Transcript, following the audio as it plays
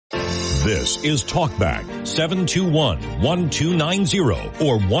This is Talkback 721-1290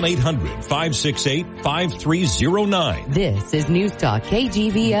 or 1-800-568-5309. This is Newstalk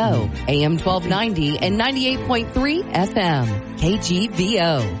KGVO, AM 1290 and 98.3 FM.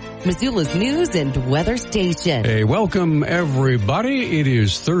 KGVO, Missoula's news and weather station. Hey, welcome everybody. It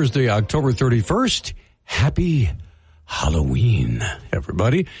is Thursday, October 31st. Happy Halloween,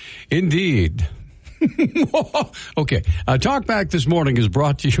 everybody. Indeed. Okay. Talkback this morning is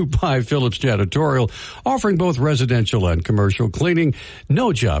brought to you by Phillips Janitorial, offering both residential and commercial cleaning.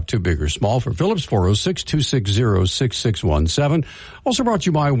 No job too big or small for Phillips. 406-260-6617. Also brought to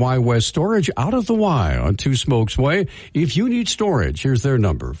you by Y West Storage, out of the Y on Two Smokes Way. If you need storage, here's their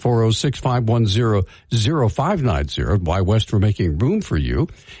number, 406-510-0590. Y West for making room for you.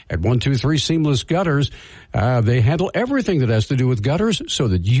 At 123 Seamless Gutters, they handle everything that has to do with gutters so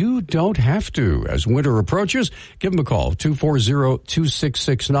that you don't have to. As winter approaches, give them a call,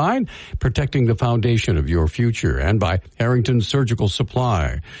 240-2669, protecting the foundation of your future. And by Harrington Surgical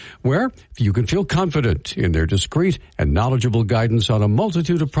Supply, where you can feel confident in their discreet and knowledgeable guidance on a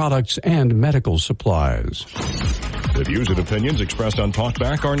multitude of products and medical supplies. The views and opinions expressed on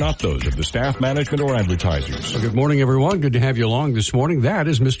Talkback are not those of the staff, management, or advertisers. Well, good morning, everyone. Good to have you along this morning. That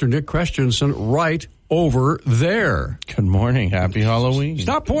is Mr. Nick Christensen right over there. Good morning. Happy Halloween.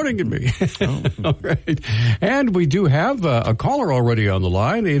 Stop pointing at me. Oh. All right. And we do have a caller already on the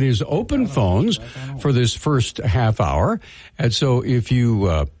line. It is open phones for this first half hour. And so if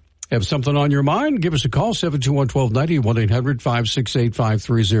you have something on your mind, give us a call, 721-1290,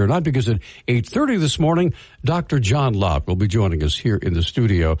 1-800-568-5309, because at 8:30 this morning, Dr. John Lott will be joining us here in the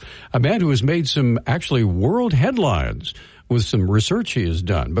studio, a man who has made some actually world headlines with some research he has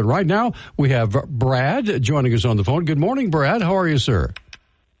done. But right now, we have Brad joining us on the phone. Good morning, Brad. How are you, sir?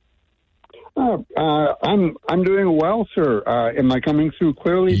 I'm doing well, sir. Am I coming through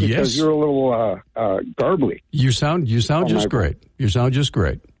clearly? Because you're a little garbly. You sound just great. You sound just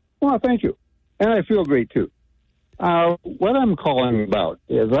great. Well, thank you. And I feel great, too. What I'm calling about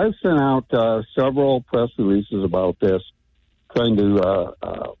is I've sent out several press releases about this, trying to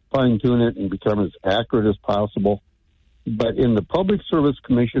fine-tune it and become as accurate as possible. But in the Public Service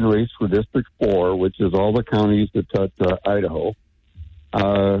Commission race for District 4, which is all the counties that touch Idaho,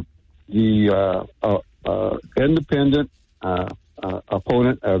 the independent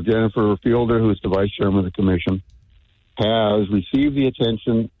opponent of Jennifer Fielder, who is the vice chairman of the commission, has received the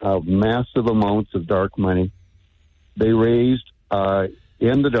attention of massive amounts of dark money. They raised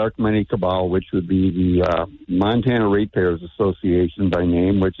in the dark money cabal, which would be the Montana Ratepayers Association by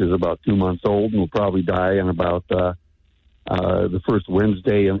name, which is about 2 months old and will probably die in about the first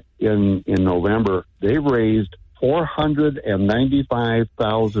Wednesday in November. They've raised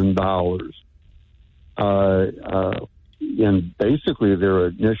 $495,000 in basically their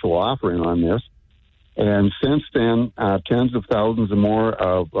initial offering on this. And since then, tens of thousands and more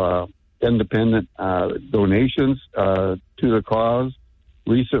of independent donations to the cause.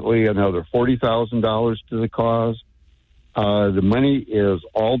 Recently, another $40,000 to the cause. The money is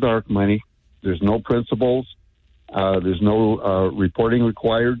all dark money. There's no principles. There's no reporting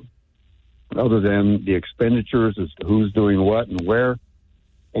required other than the expenditures as to who's doing what and where.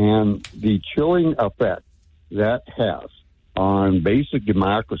 And the chilling effect that has on basic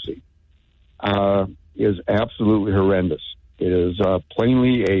democracy is absolutely horrendous. It is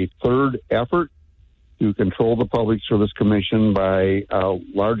plainly a third effort to control the Public Service Commission by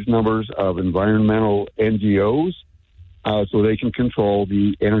large numbers of environmental NGOs so they can control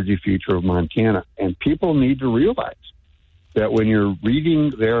the energy future of Montana. And people need to realize that when you're reading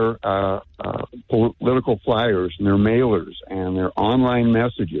their political flyers and their mailers and their online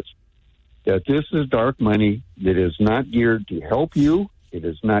messages, that this is dark money that is not geared to help you. It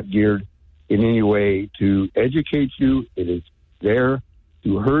is not geared in any way to educate you. It is there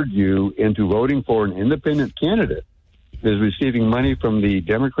to herd you into voting for an independent candidate that is receiving money from the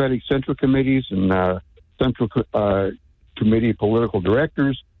Democratic Central Committees and Central Committee political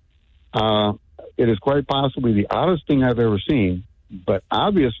directors. It is quite possibly the oddest thing I've ever seen, but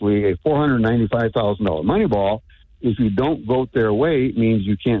obviously a $495,000 money ball, if you don't vote their way, it means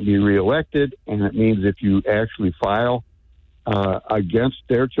you can't be reelected, and it means if you actually file against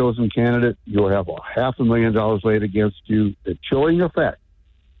their chosen candidate, you'll have $500,000 laid against you. The chilling effect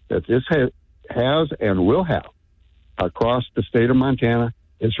that this has and will have across the state of Montana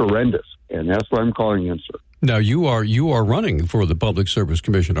is horrendous, and that's what I'm calling in, sir. Now, you are running for the Public Service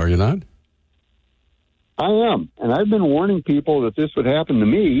Commission, are you not? I am, and I've been warning people that this would happen to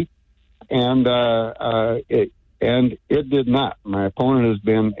me, and it did not. My opponent has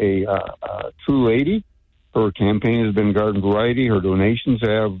been a true lady. Her campaign has been garden variety. Her donations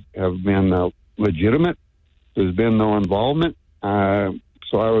have been legitimate. There's been no involvement.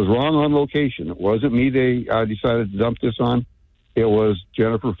 So I was wrong on location. It wasn't me they decided to dump this on. It was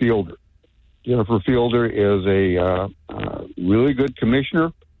Jennifer Fielder. Jennifer Fielder is a really good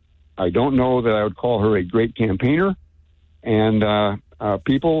commissioner. I don't know that I would call her a great campaigner. And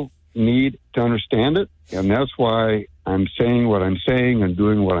people need to understand it. And that's why I'm saying what I'm saying and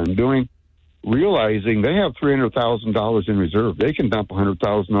doing what I'm doing, realizing they have $300,000 in reserve. They can dump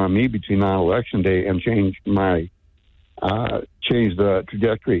 $100,000 on me between now and Election Day and change the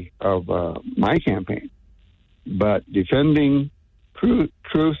trajectory of my campaign. But defending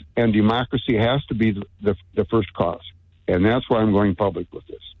truth and democracy has to be the first cause. And that's why I'm going public with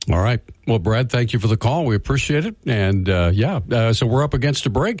this. All right. Well, Brad, thank you for the call. We appreciate it. And, so we're up against a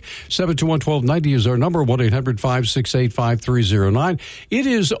break. 721-1290 is our number, 1-800-568-5309. It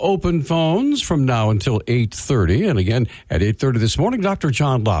is open phones from now until 8:30. And again, at 8:30 this morning, Dr.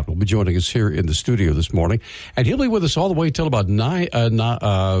 John Lott will be joining us here in the studio this morning. And he'll be with us all the way till about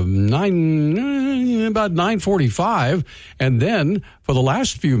 9:45. And then for the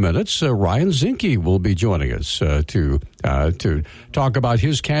last few minutes, Ryan Zinke will be joining us to talk about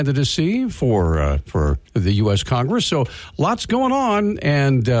his candidacy for the U.S. Congress. So lots going on,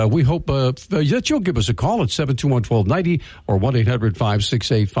 and we hope that you'll give us a call at 721-1290 or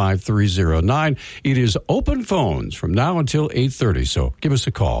 1-800-568-5309. It is open phones from now until 8:30, so give us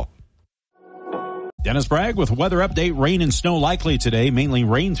a call. Dennis Bragg with weather update. Rain and snow likely today, mainly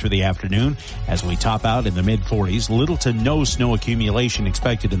rain through the afternoon as we top out in the mid-40s. Little to no snow accumulation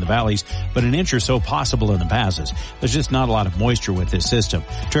expected in the valleys, but an inch or so possible in the passes. There's just not a lot of moisture with this system.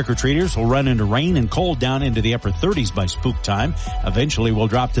 Trick-or-treaters will run into rain and cold down into the upper 30s by spook time. Eventually we'll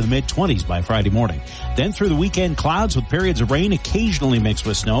drop to the mid-20s by Friday morning. Then through the weekend, clouds with periods of rain occasionally mixed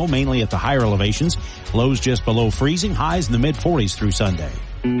with snow, mainly at the higher elevations. Lows just below freezing, highs in the mid-40s through Sunday.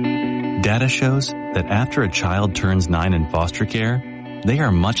 Data shows that after a child turns 9 in foster care, they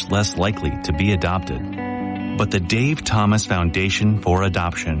are much less likely to be adopted. But the Dave Thomas Foundation for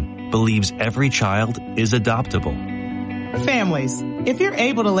Adoption believes every child is adoptable. Families, if you're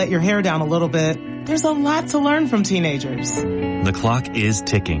able to let your hair down a little bit, there's a lot to learn from teenagers. The clock is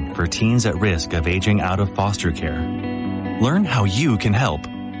ticking for teens at risk of aging out of foster care. Learn how you can help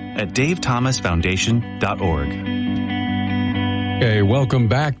at davethomasfoundation.org. Okay, welcome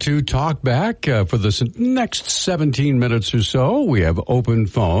back to Talk Back. For the next 17 minutes or so, we have open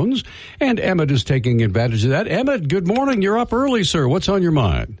phones, and Emmett is taking advantage of that. Emmett, good morning. You're up early, sir. What's on your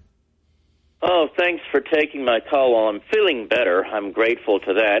mind? Oh, thanks for taking my call. Well, I'm feeling better. I'm grateful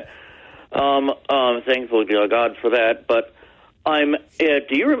to that. Thankful to God for that. But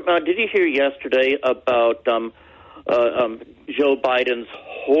did you hear yesterday about Joe Biden's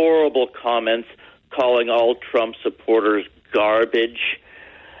horrible comments calling all Trump supporters garbage?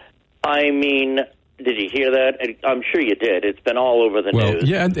 I mean, did you hear that? I'm sure you did. It's been all over the news.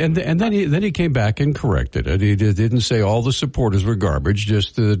 Yeah, and then he came back and corrected it. He didn't say all the supporters were garbage,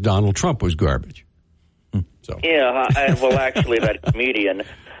 just that Donald Trump was garbage. So. Yeah, well, actually, that comedian.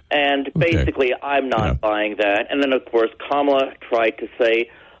 And basically, I'm not buying that. And then, of course, Kamala tried to say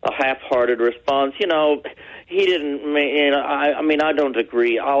a half-hearted response. You know, he didn't. I mean, I don't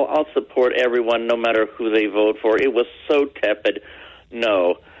agree. I'll support everyone, no matter who they vote for. It was so tepid.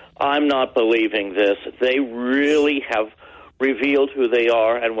 No, I'm not believing this. They really have revealed who they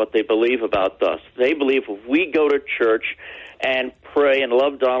are and what they believe about us. They believe if we go to church and pray and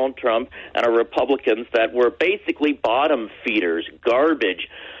love Donald Trump and are Republicans, that we're basically bottom feeders, garbage.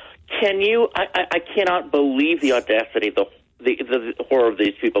 Can you? I cannot believe the audacity, the horror of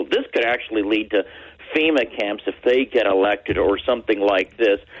these people. This could actually lead to FEMA camps if they get elected or something like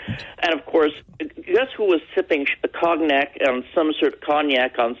this. And of course, guess who was sipping cognac on some sort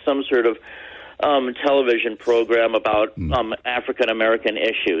of television program about African American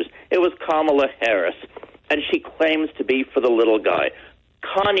issues? It was Kamala Harris, and she claims to be for the little guy.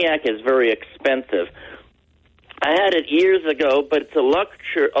 Cognac is very expensive. I had it years ago, but it's a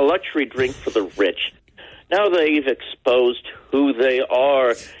luxury drink for the rich. Now they've exposed who they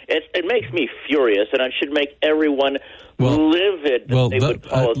are. It makes me furious, and it should make everyone livid that they would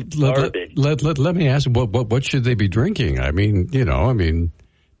call us garbage. Let me ask, what should they be drinking? I mean,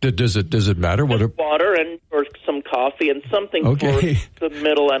 does it matter? Just water or some coffee and something for the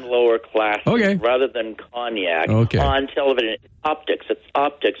middle and lower classes rather than cognac on television. It's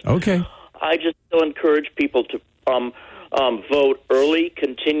optics. Okay. I just still encourage people to vote early,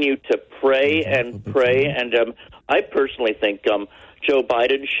 continue to pray, and I personally think Joe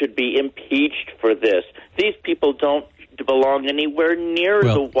Biden should be impeached for this. These people don't to belong anywhere near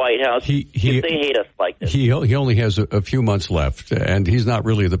the White House if they hate us like this. He only has a few months left, and he's not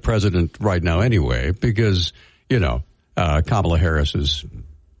really the president right now anyway, because, Kamala Harris is,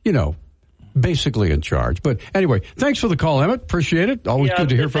 basically in charge. But anyway, thanks for the call, Emmett. Appreciate it. Always good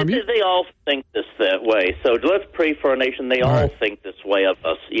to hear from you. They all think this that way. So let's pray for our nation. They all think this way of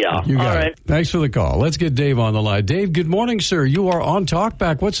us. Yeah. You got all it. right. Thanks for the call. Let's get Dave on the line. Dave, good morning, sir. You are on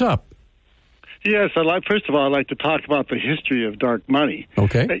Talkback. What's up? Yes, first of all, I'd like to talk about the history of dark money.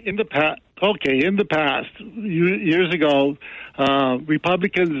 Okay. In the past, years ago,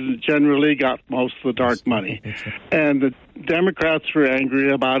 Republicans generally got most of the dark money, and the Democrats were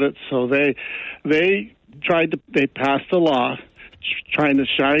angry about it, so they passed a law trying to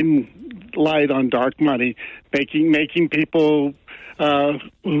shine light on dark money, making people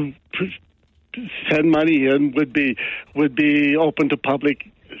who send money in would be open to public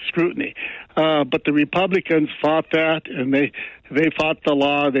scrutiny. But the Republicans fought that, and they fought the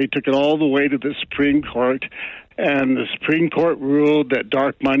law. They took it all the way to the Supreme Court, and the Supreme Court ruled that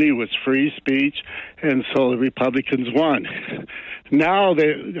dark money was free speech, and so the Republicans won. Now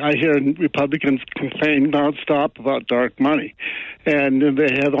I hear Republicans complain nonstop about dark money, and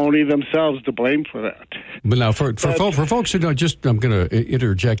they have only themselves to blame for that. But now, for folks who don't, I'm going to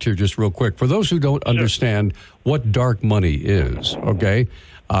interject here just real quick. For those who don't understand what dark money is, okay?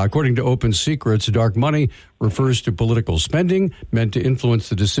 According to Open Secrets, dark money refers to political spending meant to influence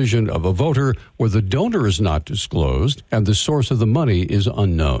the decision of a voter where the donor is not disclosed and the source of the money is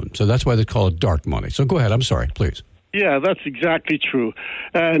unknown. So that's why they call it dark money. So go ahead. I'm sorry, please. Yeah, that's exactly true.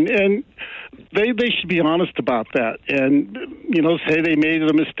 And they should be honest about that and, say they made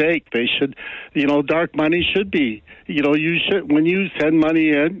a mistake. They should, dark money should be, you should, when you send money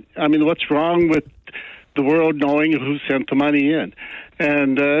in, what's wrong with the world knowing who sent the money in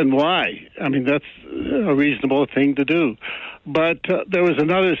and why? That's a reasonable thing to do. But there was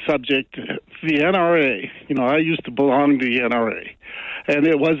another subject, the NRA. I used to belong to the NRA, and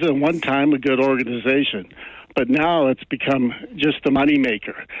it was at one time a good organization. But now it's become just a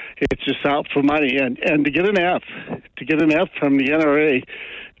moneymaker. It's just out for money. And to get an F from the NRA,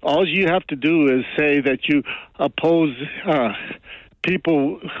 all you have to do is say that you oppose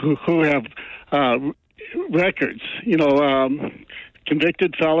people who have records,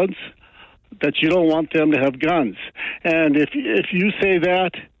 convicted felons, that you don't want them to have guns. And if you say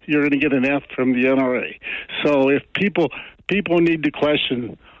that, you're going to get an F from the NRA. So if people need to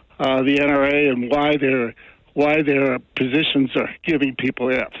question the NRA and why their positions are giving people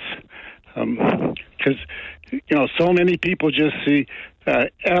Fs, because so many people just see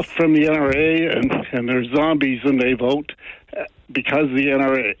F from the NRA and they're zombies and they vote because of the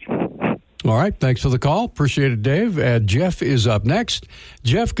NRA. All right. Thanks for the call. Appreciate it, Dave. Jeff is up next.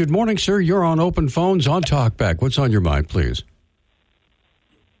 Jeff, good morning, sir. You're on Open Phones on Talkback. What's on your mind, please?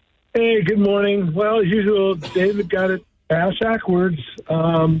 Hey, good morning. Well, as usual, David got it ass backwards.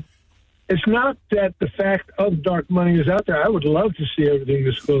 It's not that the fact of dark money is out there. I would love to see everything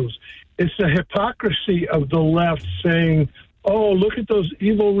disclosed. It's the hypocrisy of the left saying, oh, look at those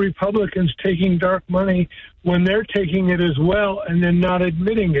evil Republicans taking dark money when they're taking it as well and then not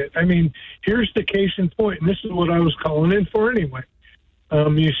admitting it. Here's the case in point, and this is what I was calling in for anyway.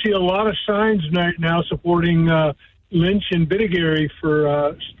 You see a lot of signs right now supporting Lynch and Bittigary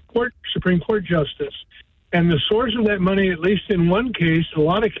for Supreme Court justice. And the source of that money, at least in one case, a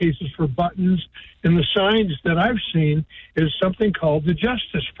lot of cases for buttons, and the signs that I've seen is something called the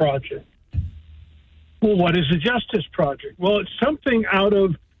Justice Project. Well, what is the Justice Project? Well, it's something out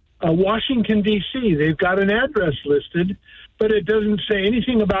of Washington, D.C. They've got an address listed, but it doesn't say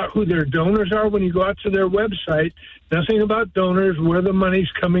anything about who their donors are when you go out to their website, nothing about donors, where the money's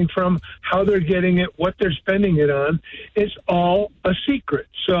coming from, how they're getting it, what they're spending it on. It's all a secret.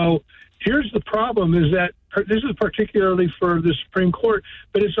 So here's the problem is that this is particularly for the Supreme Court,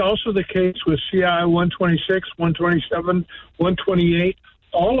 but it's also the case with CI 126, 127, 128.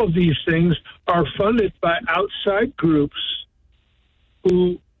 All of these things are funded by outside groups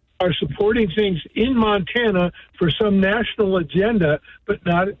who are supporting things in Montana for some national agenda, but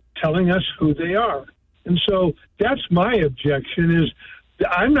not telling us who they are. And so that's my objection is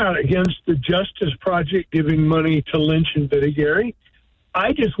I'm not against the Justice Project giving money to Lynch and Bittigary.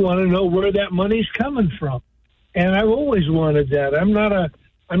 I just want to know where that money's coming from. And I've always wanted that. I'm not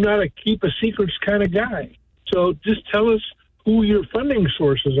a keep a secrets kind of guy. So just tell us who your funding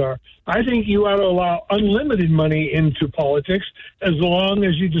sources are. I think you ought to allow unlimited money into politics as long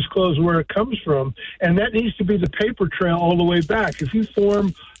as you disclose where it comes from. And that needs to be the paper trail all the way back. If you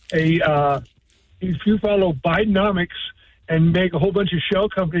form if you follow Bidenomics and make a whole bunch of shell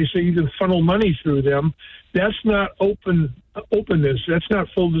companies so you can funnel money through them. That's not openness. That's not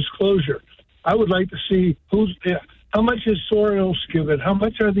full disclosure. I would like to see how much is Soros giving? How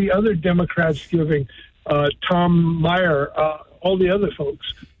much are the other Democrats giving? Tom Meyer, all the other folks.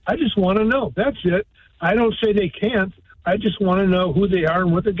 I just want to know. That's it. I don't say they can't. I just want to know who they are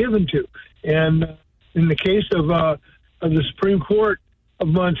and what they're given to. And in the case of the Supreme Court of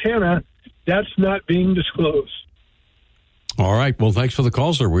Montana, that's not being disclosed. All right. Well, thanks for the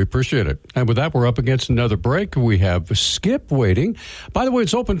call, sir. We appreciate it. And with that, we're up against another break. We have Skip waiting. By the way,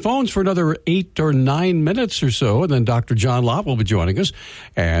 it's open phones for another 8 or 9 minutes or so, and then Dr. John Lott will be joining us.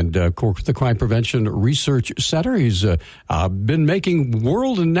 And the Crime Prevention Research Center. He's been making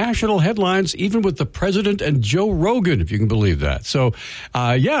world and national headlines, even with the president and Joe Rogan, if you can believe that. So,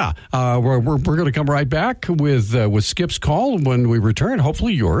 we're going to come right back with Skip's call when we return,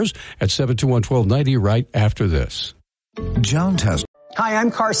 hopefully yours, at 721-1290 right after this. Hi,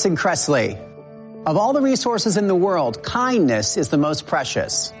 I'm Carson Kressley. Of all the resources in the world, kindness is the most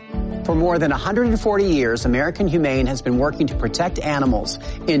precious. For more than 140 years, American Humane has been working to protect animals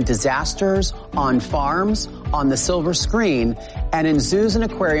in disasters, on farms, on the silver screen, and in zoos and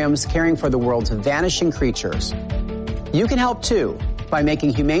aquariums caring for the world's vanishing creatures. You can help too by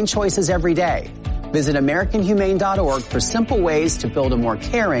making humane choices every day. Visit AmericanHumane.org for simple ways to build a more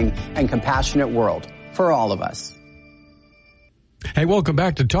caring and compassionate world for all of us. Hey, welcome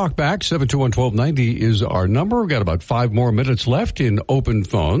back to Talkback. 721-1290 is our number. We've got about 5 more minutes left in open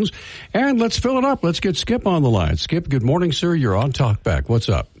phones. And let's fill it up. Let's get Skip on the line. Skip, good morning, sir. You're on Talkback. What's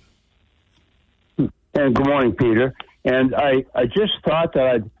up? And good morning, Peter. And I just thought that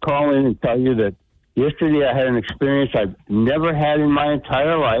I'd call in and tell you that yesterday I had an experience I've never had in my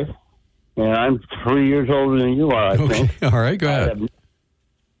entire life. And I'm 3 years older than you are, I think. All right, go ahead.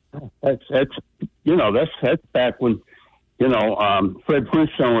 That's back when Fred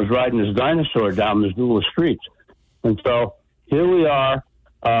Flintstone was riding his dinosaur down Missoula streets. And so here we are.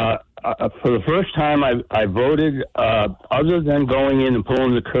 For the first time, I voted other than going in and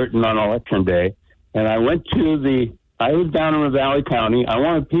pulling the curtain on Election Day. And I live down in Valley County. I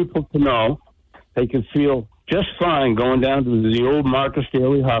wanted people to know they could feel just fine going down to the old Marcus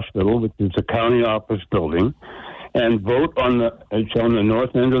Daly Hospital, which is a county office building, and vote it's on the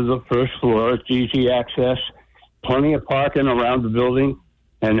north end of the first floor. It's easy access. Plenty of parking around the building,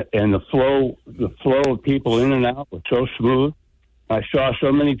 and the flow of people in and out was so smooth. I saw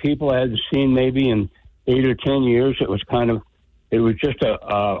so many people I hadn't seen maybe in 8 or 10 years. It was just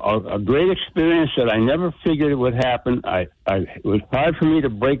a great experience that I never figured it would happen. It was hard for me to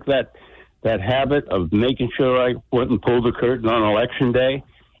break that habit of making sure I went and pulled the curtain on Election Day,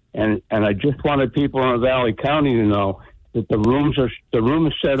 and I just wanted people in Valley County to know that the room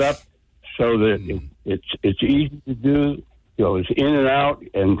is set up so that it's easy to do. It's in and out,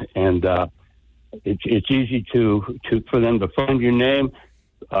 and it's easy for them to find your name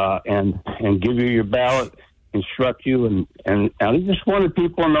and give you your ballot, instruct you, and I just wanted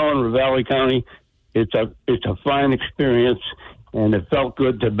people to know in Valley County it's a fine experience, and it felt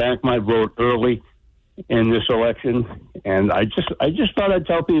good to bank my vote early in this election, and I just thought I'd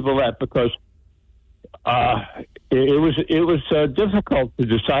tell people that because it was difficult to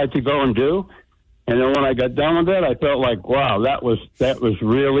decide to go and do. And then when I got done with it, I felt like, wow, that was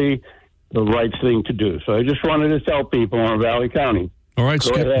really the right thing to do. So I just wanted to tell people in Valley County. All right,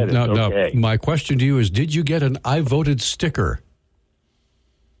 Skip. Now, okay. My question to you is, did you get an I voted sticker?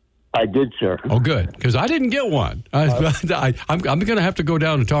 I did, sir. Oh, good, because I didn't get one. I'm going to have to go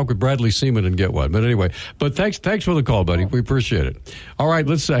down and talk with Bradley Seaman and get one. But anyway, thanks for the call, buddy. We appreciate it. All right,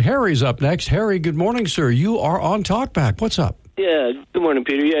 Harry's up next. Harry, good morning, sir. You are on Talkback. What's up? Yeah, good morning,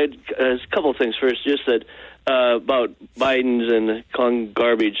 Peter. Yeah, a couple of things first. Just that about Biden's and calling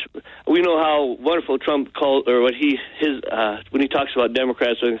garbage. We know how wonderful Trump called, or what when he talks about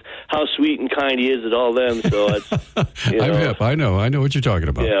Democrats, how sweet and kind he is at all them. So it's, I'm hip. I know what you're talking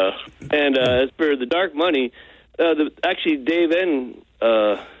about. Yeah, and as for the dark money, actually Dave N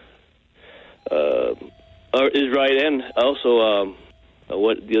is right, and also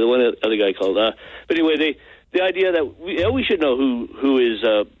what the other guy called. But anyway, the idea that we should know who is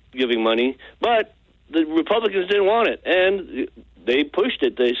giving money, but the Republicans didn't want it, and they pushed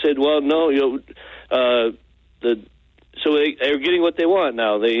it. They said, "Well, no, so they're getting what they want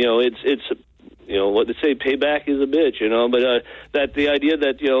now. It's what they say, payback is a bitch, But that the idea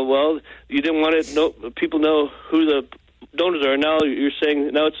that you didn't want it. No, people know who the donors are. Now you're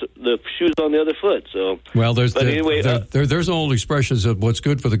saying now it's the shoes on the other foot. So there's old expressions of what's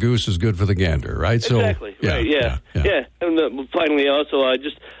good for the goose is good for the gander, right? Exactly. So, right. Yeah. And finally, also,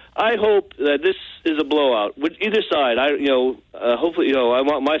 I hope that this is a blowout with either side. Hopefully, I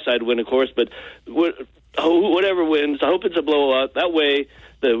want my side to win, of course, but whatever wins, I hope it's a blowout. That way,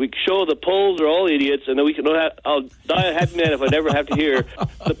 that we show the polls are all idiots, and then we can. I'll die a happy man if I never have to hear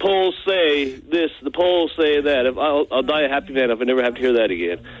the polls say this, the polls say that. If I'll die a happy man if I never have to hear that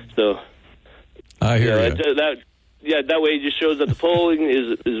again. So I hear you. That way it just shows that the polling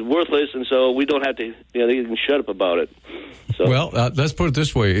is worthless, and so we don't have to. They can shut up about it. So. Well, let's put it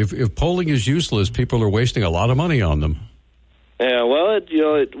this way: if polling is useless, people are wasting a lot of money on them. Yeah, well,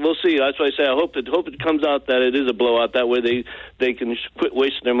 we'll see. That's why I say I hope it comes out that it is a blowout. That way they can quit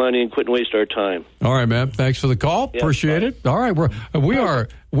wasting their money and quit and waste our time. All right, man. Thanks for the call. Yeah, appreciate it. All right, we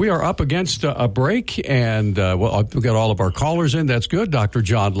are up against a break, and we've got all of our callers in. That's good. Dr.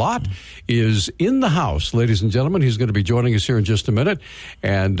 John Lott is in the house, ladies and gentlemen. He's going to be joining us here in just a minute,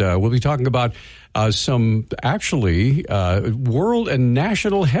 and we'll be talking about some actually world and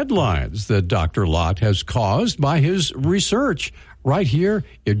national headlines that Dr. Lott has caused by his research right here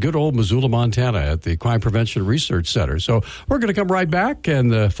in good old Missoula, Montana at the Crime Prevention Research Center. So we're going to come right back,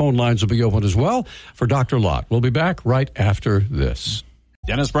 and the phone lines will be open as well for Dr. Lott. We'll be back right after this.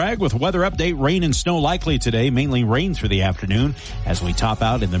 Dennis Bragg with weather update. Rain and snow likely today, mainly rain through the afternoon as we top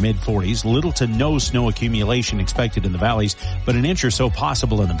out in the mid-40s. Little to no snow accumulation expected in the valleys, but an inch or so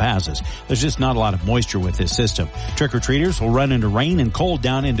possible in the passes. There's just not a lot of moisture with this system. Trick-or-treaters will run into rain and cold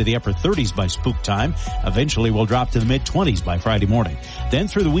down into the upper 30s by spook time. Eventually we'll drop to the mid-20s by Friday morning. Then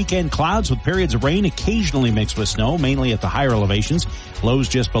through the weekend, clouds with periods of rain occasionally mixed with snow, mainly at the higher elevations. Lows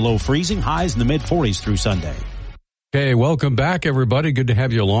just below freezing, highs in the mid-40s through Sunday. Okay, welcome back, everybody. Good to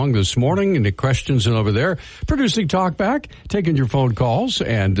have you along this morning. Any questions over there? Producing Talkback, taking your phone calls,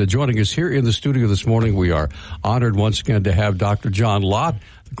 and joining us here in the studio this morning, we are honored once again to have Dr. John Lott,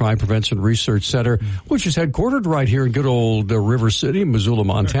 the Crime Prevention Research Center, which is headquartered right here in good old River City, Missoula,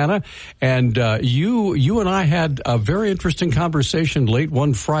 Montana. And you and I had a very interesting conversation late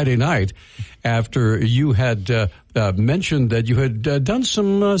one Friday night after you had mentioned that you had done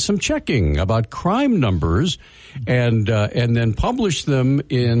some checking about crime numbers and then published them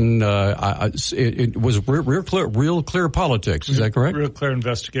in it was Real Clear Politics. Is that correct? Real Clear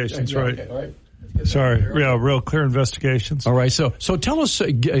Investigations, right? Okay, right. Sorry, Real Clear Investigations. All right, so tell us,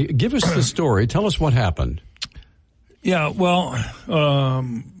 give us the story. Tell us what happened. Yeah, well,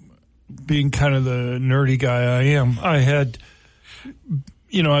 being kind of the nerdy guy I am, I had,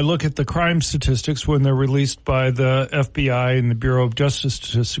 I look at the crime statistics when they're released by the FBI and the Bureau of Justice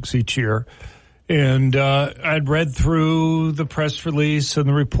Statistics each year. And I'd read through the press release and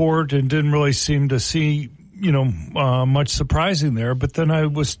the report and didn't really seem to see, much surprising there. But then I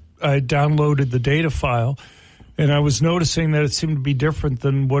downloaded the data file, and I was noticing that it seemed to be different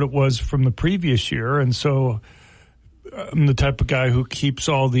than what it was from the previous year. And so I'm the type of guy who keeps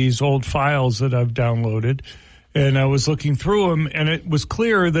all these old files that I've downloaded. And I was looking through them, and it was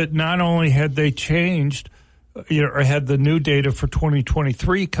clear that not only had they changed, or had the new data for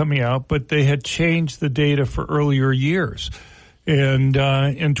 2023 coming out, but they had changed the data for earlier years. And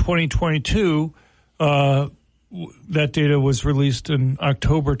in 2022, that data was released in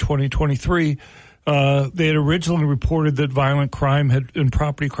October 2023. They had originally reported that violent crime and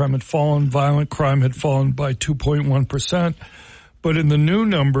property crime had fallen. Violent crime had fallen by 2.1%. But in the new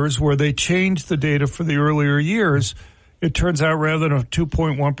numbers, where they changed the data for the earlier years, it turns out rather than a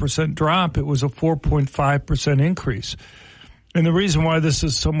 2.1% drop, it was a 4.5% increase. And the reason why this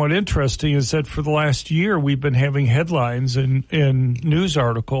is somewhat interesting is that for the last year, we've been having headlines in news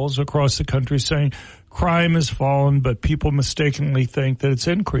articles across the country saying crime has fallen, but people mistakenly think that it's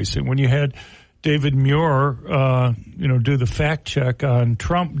increasing. When you had David Muir, do the fact check on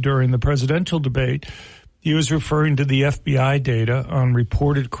Trump during the presidential debate, he was referring to the FBI data on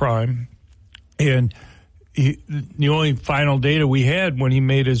reported crime, and the only final data we had when he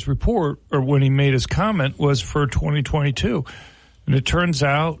made his report or when he made his comment was for 2022. And it turns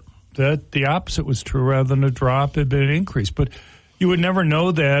out that the opposite was true. Rather than a drop, it had been an increase. But you would never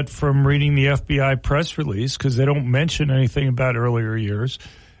know that from reading the FBI press release because they don't mention anything about earlier years.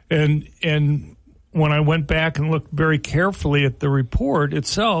 And when I went back and looked very carefully at the report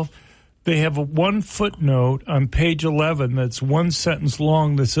itself, they have one footnote on page 11 that's one sentence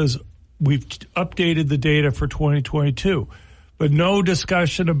long that says, we've updated the data for 2022, but no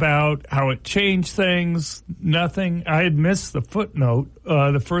discussion about how it changed things, nothing. I had missed the footnote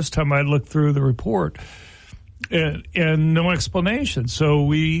the first time I looked through the report, and no explanation. So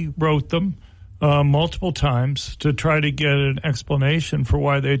we wrote them multiple times to try to get an explanation for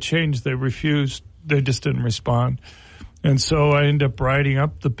why they changed. They refused. They just didn't respond. And so I ended up writing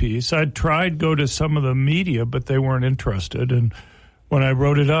up the piece. I'd tried to go to some of the media, but they weren't interested. And when I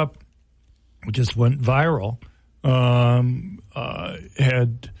wrote it up, it just went viral.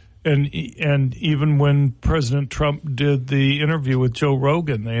 And even when President Trump did the interview with Joe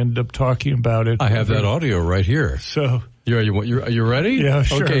Rogan, they ended up talking about it. I have that audio right here. So. Are you ready? Yeah,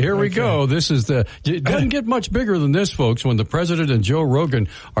 sure. Okay, here we go. This is it doesn't get much bigger than this, folks, when the president and Joe Rogan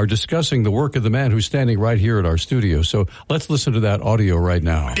are discussing the work of the man who's standing right here at our studio. So let's listen to that audio right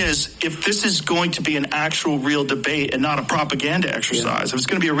now. If this is going to be an actual real debate and not a propaganda exercise, if it's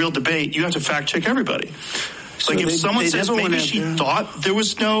going to be a real debate, you have to fact check everybody. So if someone says maybe she thought there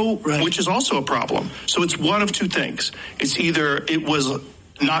was no, which is also a problem. So it's one of two things. It's either it was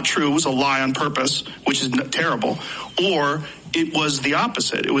not true, it was a lie on purpose, which is terrible, or it was the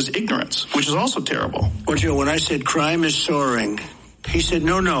opposite. It was ignorance, which is also terrible. Well, Joe, when I said crime is soaring, he said,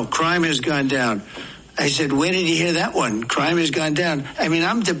 no, crime has gone down. I said, where did you hear that one? Crime has gone down. I mean,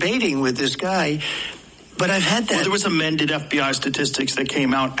 I'm debating with this guy, but I've had that. Well, there was amended FBI statistics that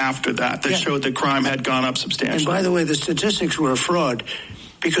came out after that showed that crime had gone up substantially. And by the way, the statistics were a fraud.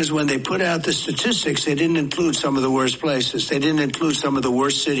 Because when they put out the statistics, they didn't include some of the worst places. They didn't include some of the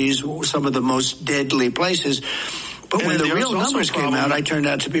worst cities, some of the most deadly places. But when the real numbers came out, I turned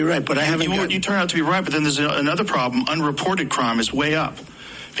out to be right. But I haven't. You turned out to be right, but then there's another problem. Unreported crime is way up.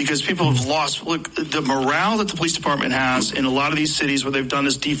 Because people have lost, look, the morale that the police department has in a lot of these cities where they've done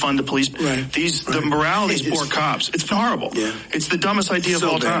this defund the police, the morale of these poor cops, it's been horrible. Yeah. It's the dumbest idea of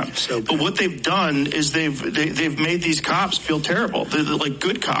all time. But what they've done is they've made these cops feel terrible. They're like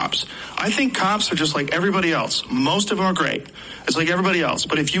good cops. I think cops are just like everybody else. Most of them are great. It's like everybody else.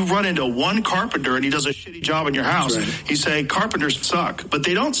 But if you run into one carpenter and he does a shitty job in your house, you say carpenters suck, but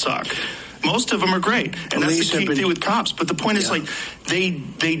they don't suck. Most of them are great, and that's the key thing with cops. But the point is, like, they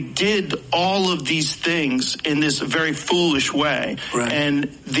did all of these things in this very foolish way, and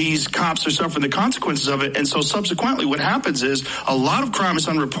these cops are suffering the consequences of it. And so subsequently what happens is a lot of crime is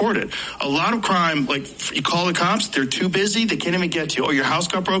unreported. A lot of crime, like, you call the cops, they're too busy, they can't even get to you. Oh, your house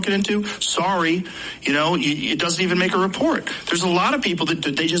got broken into? Sorry. It doesn't even make a report. There's a lot of people that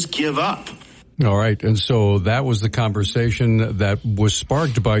they just give up. All right, and so that was the conversation that was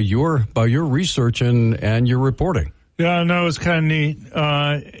sparked by your research and your reporting. Yeah, no, it was kind of neat.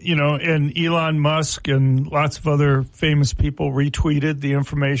 And Elon Musk and lots of other famous people retweeted the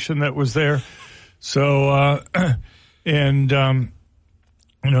information that was there. So, there,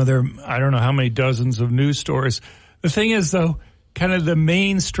 I don't know how many dozens of news stories. The thing is, though, kind of the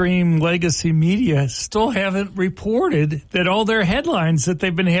mainstream legacy media still haven't reported that all their headlines that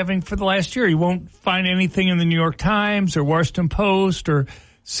they've been having for the last year. You won't find anything in the New York Times or Washington Post or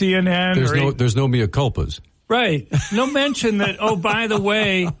CNN. There's no mea culpas. Right. No mention that, oh, by the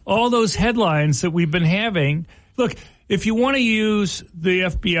way, all those headlines that we've been having. Look, if you want to use the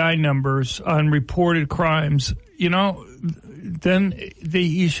FBI numbers on reported crimes, then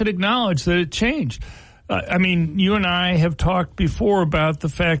you should acknowledge that it changed. I mean, you and I have talked before about the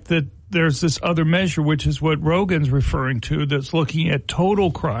fact that there's this other measure, which is what Rogan's referring to, that's looking at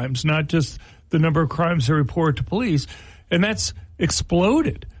total crimes, not just the number of crimes that are reported to police. And that's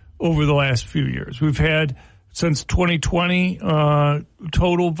exploded over the last few years. We've had, since 2020,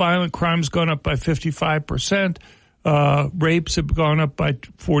 total violent crimes gone up by 55%. Rapes have gone up by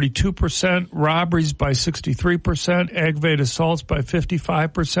 42%. Robberies by 63%. Aggravated assaults by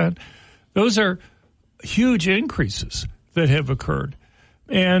 55%. Those are huge increases that have occurred.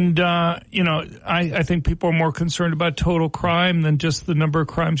 And, I think people are more concerned about total crime than just the number of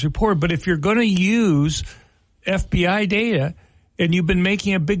crimes reported. But if you're going to use FBI data and you've been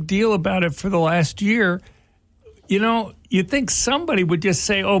making a big deal about it for the last year, you'd think somebody would just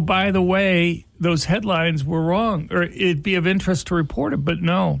say, oh, by the way, those headlines were wrong, or it'd be of interest to report it. But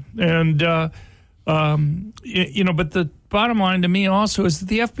no. And, but the bottom line to me also is that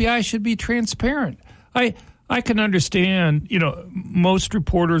the FBI should be transparent. I can understand, most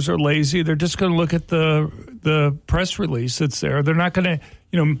reporters are lazy. They're just going to look at the press release that's there. They're not going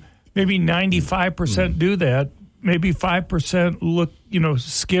to, maybe 95% do that. Maybe 5% look,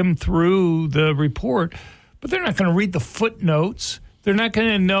 skim through the report. But they're not going to read the footnotes. They're not going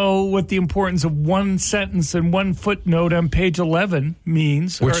to know what the importance of one sentence and one footnote on page 11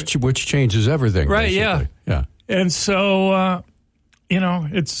 means. Which changes everything. Right, basically. Yeah. And so,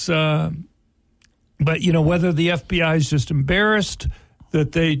 it's... But, whether the FBI is just embarrassed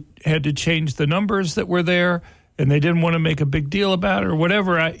that they had to change the numbers that were there and they didn't want to make a big deal about it or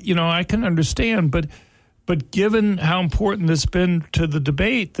whatever, I can understand. But given how important this has been to the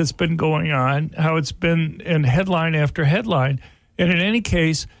debate that's been going on, how it's been in headline after headline, and in any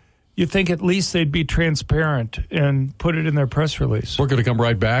case, you think at least they'd be transparent and put it in their press release. We're going to come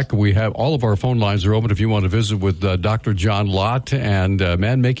right back. We have all of our phone lines are open if you want to visit with Dr. John Lott, and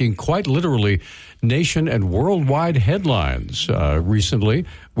man making quite literally nation and worldwide headlines recently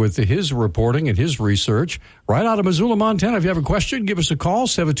with his reporting and his research right out of Missoula, Montana. If you have a question, give us a call,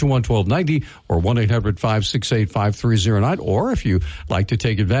 721-1290 or 1-800-568-5309. Or if you like to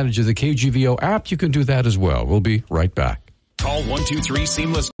take advantage of the KGVO app, you can do that as well. We'll be right back. Call 123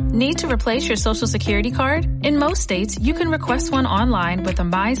 Seamless. Need to replace your Social Security card? In most states, you can request one online with a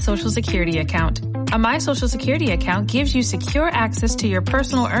My Social Security account. A My Social Security account gives you secure access to your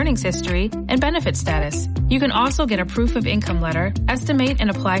personal earnings history and benefit status. You can also get a proof of income letter, estimate and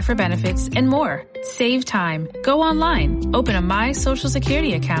apply for benefits, and more. Save time. Go online. Open a My Social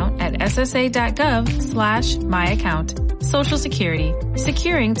Security account at ssa.gov/myaccount. Social Security.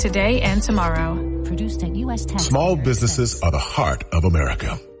 Securing today and tomorrow. Produced at U.S. Tax. Small businesses are the heart of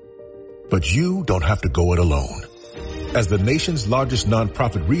America. But you don't have to go it alone. As the nation's largest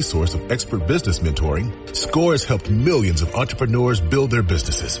nonprofit resource of expert business mentoring, SCORE has helped millions of entrepreneurs build their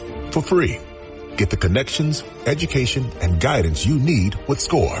businesses for free. Get the connections, education, and guidance you need with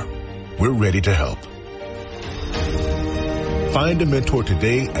SCORE. We're ready to help. Find a mentor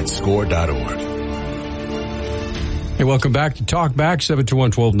today at score.org. Hey, welcome back to Talk Back.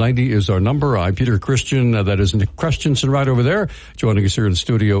 721-1290 is our number. I'm Peter Christian. That is Nick Christensen right over there. Joining us here in the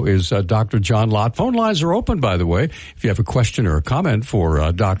studio is Dr. John Lott. Phone lines are open, by the way. If you have a question or a comment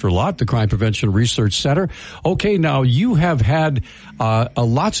for Dr. Lott, the Crime Prevention Research Center. Okay, now you have had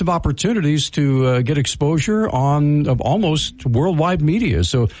lots of opportunities to get exposure on almost worldwide media.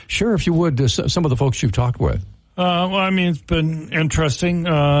 So share, if you would, some of the folks you've talked with. Well, I mean, it's been interesting.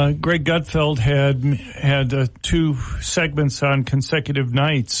 Greg Gutfeld had 2 segments on consecutive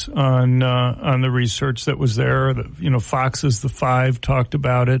nights on the research that was there. Fox's The Five talked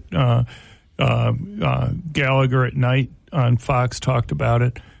about it. Gallagher at Night on Fox talked about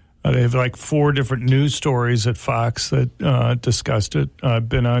it. They have like 4 different news stories at Fox that discussed it. I've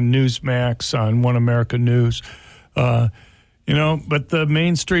been on Newsmax, on One America News. But the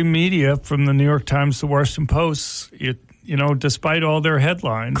mainstream media, from the New York Times to the Washington Post, despite all their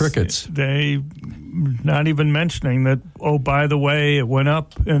headlines, crickets. They not even mentioning that, oh, by the way, it went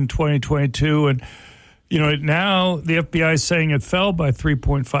up in 2022. And, now the FBI is saying it fell by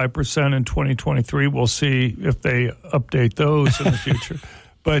 3.5% in 2023. We'll see if they update those in the future.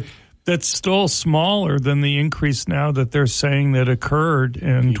 But that's still smaller than the increase now that they're saying that occurred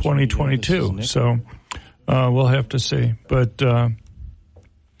in 2022. So we'll have to see. But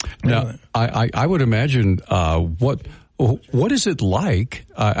now, I would imagine what is it like?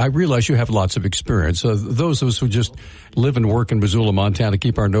 I realize you have lots of experience. Those of us who just live and work in Missoula, Montana,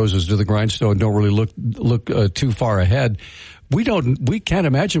 keep our noses to the grindstone, don't really look too far ahead. We can't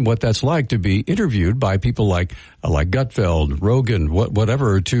imagine what that's like to be interviewed by people like Gutfeld, Rogan,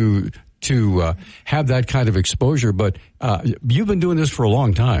 whatever, to have that kind of exposure. But you've been doing this for a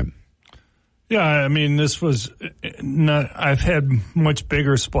long time. Yeah, I mean, this was not. I've had much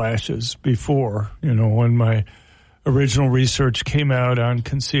bigger splashes before. When my original research came out on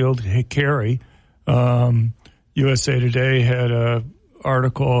concealed carry, USA Today had an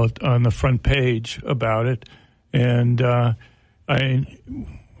article on the front page about it, and I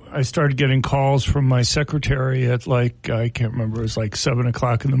started getting calls from my secretary at I can't remember, it was like 7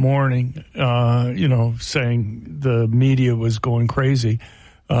 o'clock in the morning, saying the media was going crazy.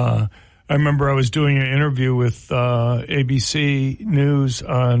 I remember I was doing an interview with ABC News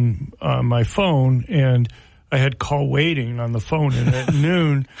on my phone, and I had call waiting on the phone, and at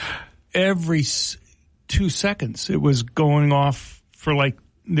noon, every 2 seconds, it was going off for the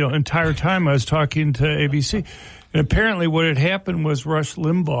entire time I was talking to ABC. And apparently what had happened was Rush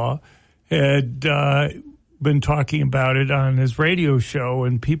Limbaugh had been talking about it on his radio show,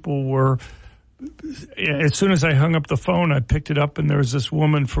 and people were... As soon as I hung up the phone, I picked it up, and there was this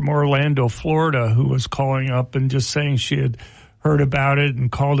woman from Orlando, Florida, who was calling up and just saying she had heard about it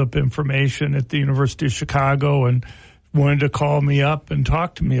and called up information at the University of Chicago and wanted to call me up and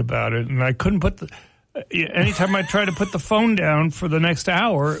talk to me about it. And I couldn't anytime I tried to put the phone down for the next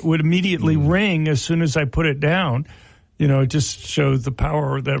hour, it would immediately ring as soon as I put it down. It just shows the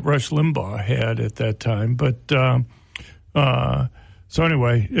power that Rush Limbaugh had at that time. But so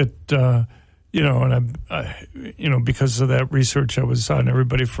anyway, it... and because of that research, I was on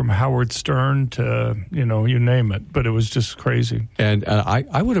everybody from Howard Stern to, you name it. But it was just crazy. And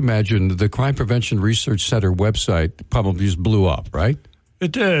I would imagine the Crime Prevention Research Center website probably just blew up, right?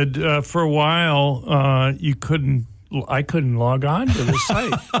 It did. For a while, you couldn't I couldn't log on to the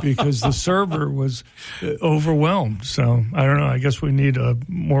site because the server was overwhelmed. So I don't know. I guess we need a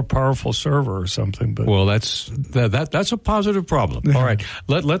more powerful server or something. But well, that's a positive problem. All right,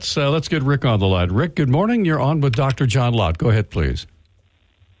 let's get Rick on the line. Rick, good morning. You're on with Dr. John Lott. Go ahead, please.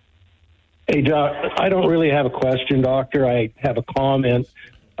 Hey, Doc. I don't really have a question, Doctor. I have a comment.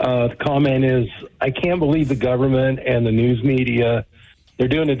 The comment is, I can't believe the government and the news media, they're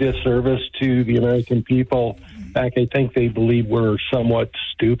doing a disservice to the American people. In fact, I think they believe we're somewhat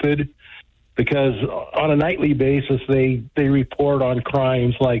stupid because on a nightly basis, they report on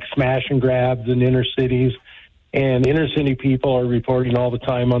crimes like smash and grabs in inner cities, and inner city people are reporting all the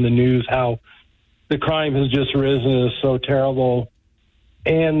time on the news how the crime has just risen, is so terrible.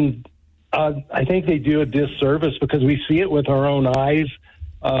 And I think they do a disservice because we see it with our own eyes.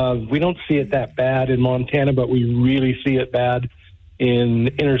 We don't see it that bad in Montana, but we really see it bad in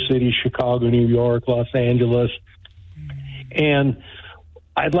inner cities, Chicago, New York, Los Angeles. And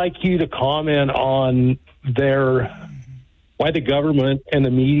I'd like you to comment on why the government and the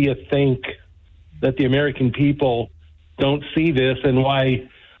media think that the American people don't see this, and why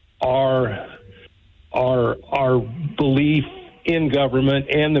our belief in government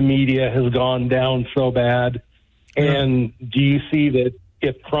and the media has gone down so bad. And do you see that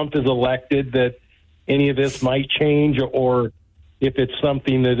if Trump is elected, that any of this might change, or if it's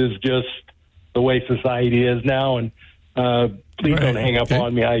something that is just the way society is now? And please don't hang up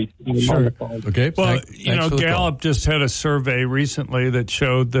on me. I'm on the phone. Okay. Well, Gallup just had a survey recently that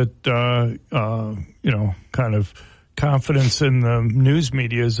showed that, kind of confidence in the news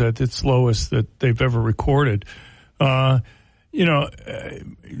media is at its lowest that they've ever recorded. As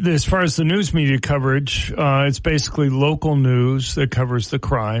far as the news media coverage, it's basically local news that covers the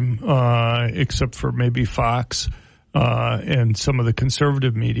crime, except for maybe Fox and some of the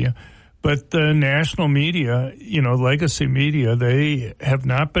conservative media. But the national media, legacy media, they have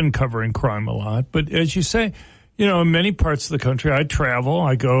not been covering crime a lot. But as you say, in many parts of the country, I travel.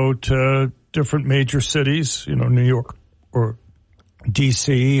 I go to different major cities, New York or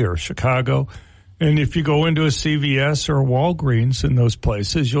D.C. or Chicago. And if you go into a CVS or a Walgreens in those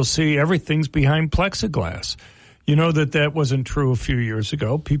places, you'll see everything's behind plexiglass. You know that wasn't true a few years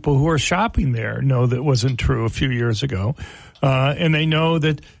ago. People who are shopping there know that wasn't true a few years ago. And they know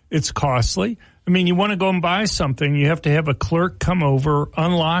that it's costly. I mean, you want to go and buy something, you have to have a clerk come over,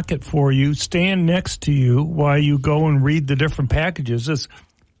 unlock it for you, stand next to you while you go and read the different packages. It's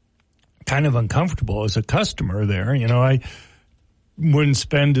kind of uncomfortable as a customer there. I wouldn't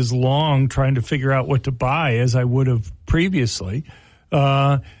spend as long trying to figure out what to buy as I would have previously.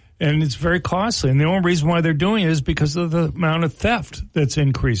 And it's very costly. And the only reason why they're doing it is because of the amount of theft that's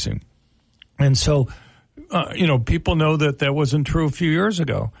increasing. And so, people know that wasn't true a few years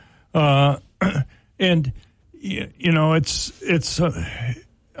ago. And,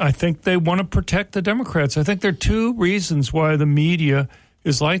 I think they want to protect the Democrats. I think there are two reasons why the media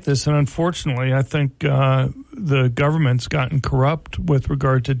is like this, and unfortunately, I think the government's gotten corrupt with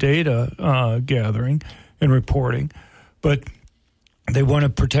regard to data gathering and reporting. But they want to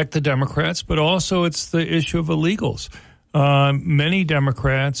protect the Democrats, but also it's the issue of illegals. Many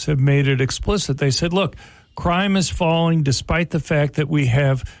Democrats have made it explicit. They said, look, crime is falling despite the fact that we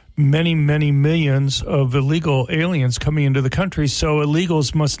have many, many millions of illegal aliens coming into the country, so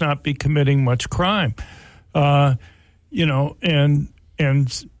illegals must not be committing much crime.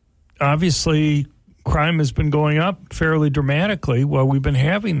 And obviously, crime has been going up fairly dramatically while we've been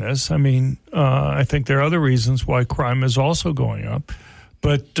having this. I mean, I think there are other reasons why crime is also going up.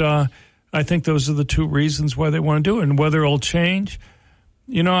 But I think those are the two reasons why they want to do it. And whether it'll change,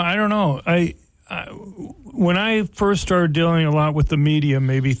 I don't know. When I first started dealing a lot with the media,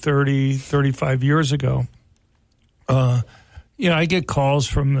 maybe 30, 35 years ago, I get calls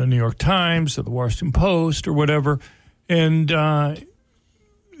from the New York Times or the Washington Post or whatever, and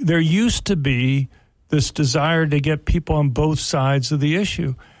there used to be this desire to get people on both sides of the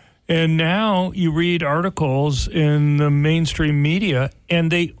issue. And now you read articles in the mainstream media,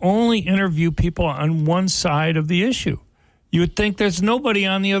 and they only interview people on one side of the issue. You would think there's nobody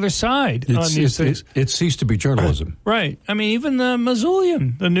on the other side on these things. It ceased to be journalism. Right. I mean, even the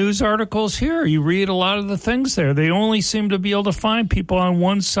Missoulian, the news articles here, you read a lot of the things there. They only seem to be able to find people on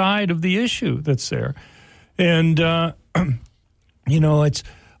one side of the issue that's there. And,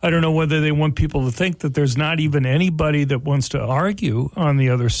 I don't know whether they want people to think that there's not even anybody that wants to argue on the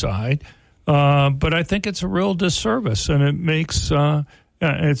other side. But I think it's a real disservice, and it makes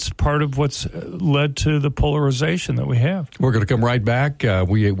It's part of what's led to the polarization that we have. We're going to come right back.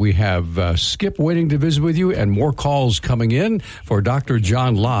 We have Skip waiting to visit with you and more calls coming in for Dr.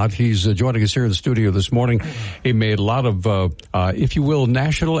 John Lott. He's joining us here in the studio this morning. He made a lot of, if you will,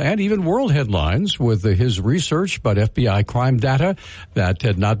 national and even world headlines with his research about FBI crime data that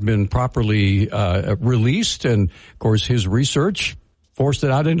had not been properly released. And, of course, his research forced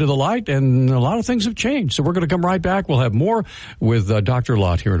it out into the light, and a lot of things have changed. So we're going to come right back. We'll have more with Dr.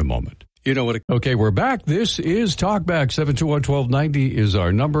 Lott here in a moment. You know what? Okay, we're back. This is Talkback. 721-1290 is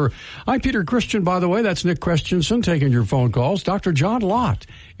our number. I'm Peter Christian, by the way. That's Nick Christensen taking your phone calls. Dr. John Lott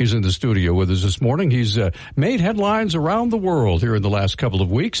is in the studio with us this morning. He's made headlines around the world here in the last couple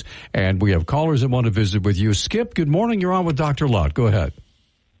of weeks, and we have callers that want to visit with you. Skip, good morning. You're on with Dr. Lott. Go ahead.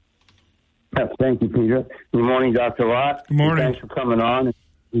 Thank you, Peter. Good morning, Dr. Lott. Good morning. Thanks for coming on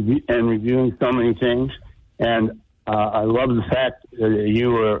and reviewing so many things. And I love the fact that you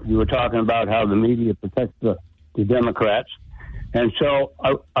were talking about how the media protects the Democrats. And so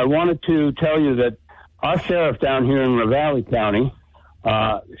I wanted to tell you that our sheriff down here in Ravalli County,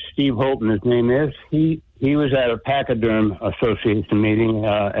 Steve Holton, his name is, he was at a Pachyderm Association meeting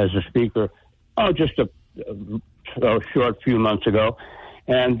as a speaker, just a short few months ago,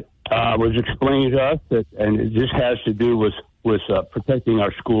 and was explaining to us that, and this has to do with protecting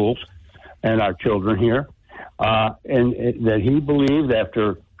our schools and our children here, and that he believed,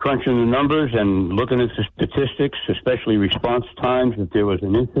 after crunching the numbers and looking at the statistics, especially response times, if there was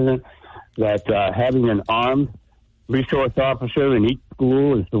an incident, that having an armed resource officer in each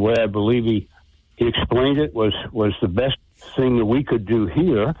school is the way I believe he explained it was the best thing that we could do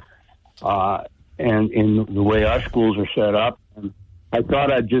here, and in the way our schools are set up. And I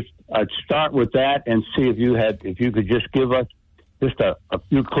thought I'd start with that and see if you could just give us just a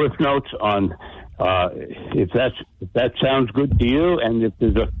few cliff notes on if that sounds good to you, and if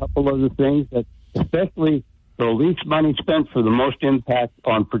there's a couple other things that, especially the least money spent for the most impact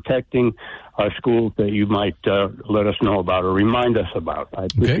on protecting our schools, that you might let us know about or remind us about. I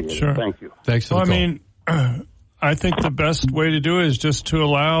appreciate it. Thank you. Thanks for the call. I mean, I think the best way to do it is just to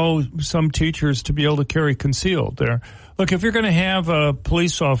allow some teachers to be able to carry concealed there. Look, if you're going to have a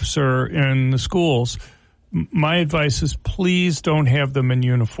police officer in the schools, my advice is please don't have them in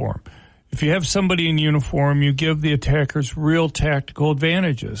uniform. If you have somebody in uniform, you give the attackers real tactical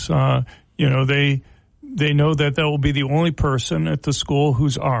advantages. They know that will be the only person at the school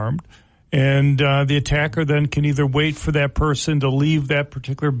who's armed, and the attacker then can either wait for that person to leave that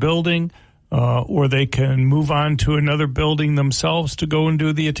particular building, or they can move on to another building themselves to go and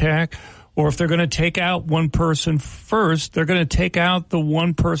do the attack. Or if they're going to take out one person first, they're going to take out the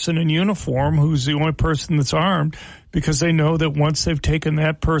one person in uniform who's the only person that's armed, because they know that once they've taken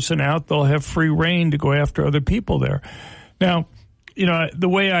that person out, they'll have free reign to go after other people there. Now, the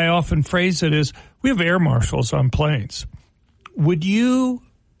way I often phrase it is, we have air marshals on planes. Would you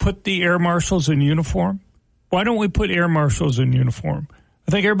put the air marshals in uniform? Why don't we put air marshals in uniform?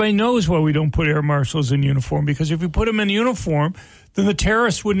 I think everybody knows why we don't put air marshals in uniform, because if you put them in uniform, then the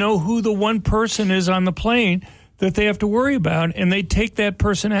terrorists would know who the one person is on the plane that they have to worry about, and they'd take that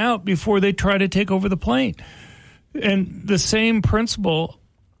person out before they try to take over the plane. And the same principle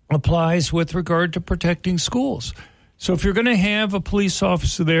applies with regard to protecting schools. So if you're going to have a police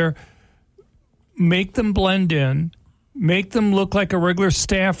officer there, make them blend in, make them look like a regular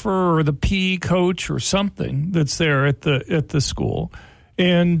staffer or the PE coach or something that's there at the school.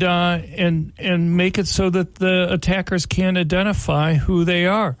 And make it so that the attackers can't identify who they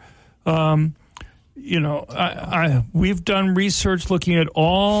are. We've done research looking at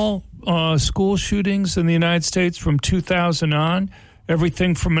all school shootings in the United States from 2000 on,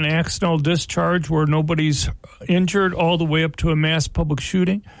 everything from an accidental discharge where nobody's injured all the way up to a mass public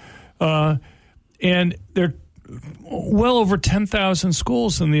shooting. And there are well over 10,000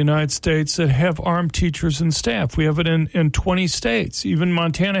 schools in the United States that have armed teachers and staff. We have it in 20 states. Even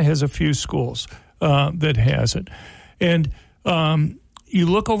Montana has a few schools that has it. And you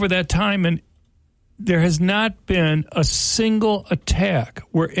look over that time, and there has not been a single attack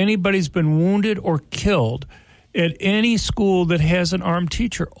where anybody's been wounded or killed at any school that has an armed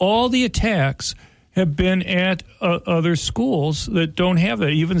teacher. All the attacks have been at other schools that don't have that,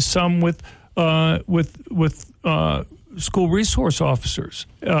 even some with school resource officers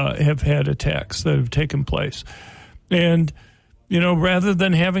have had attacks that have taken place. And, rather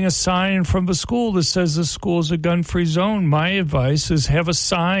than having a sign in front of a school that says the school is a gun-free zone, my advice is have a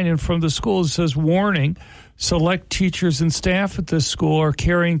sign in front of the school that says, warning, select teachers and staff at this school are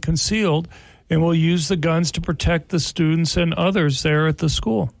carrying concealed and will use the guns to protect the students and others there at the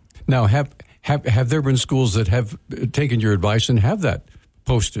school. Now, have there been schools that have taken your advice and have that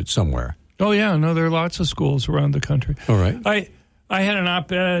posted somewhere. Oh, yeah. No, there are lots of schools around the country. All right. I had an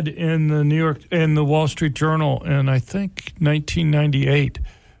op-ed in the Wall Street Journal in, I think, 1998,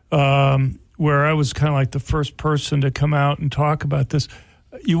 where I was kind of like the first person to come out and talk about this.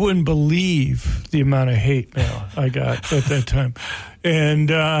 You wouldn't believe the amount of hate mail I got at that time.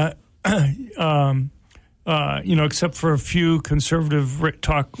 And, except for a few conservative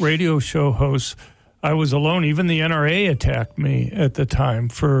talk radio show hosts, I was alone. Even the NRA attacked me at the time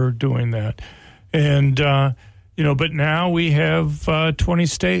for doing that. And, but now we have 20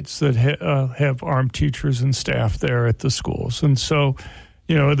 states that have armed teachers and staff there at the schools. And so,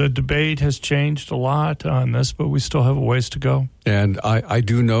 the debate has changed a lot on this, but we still have a ways to go. And I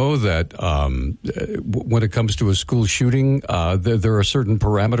do know that when it comes to a school shooting, there are certain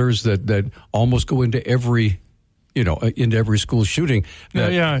parameters that almost go into every school shooting. You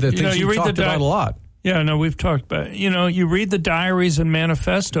read talked about a lot. Yeah, no, we've talked about, you read the diaries and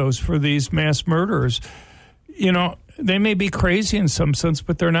manifestos for these mass murderers. They may be crazy in some sense,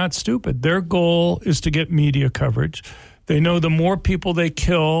 but they're not stupid. Their goal is to get media coverage. They know the more people they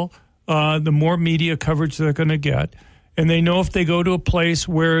kill, the more media coverage they're going to get. And they know if they go to a place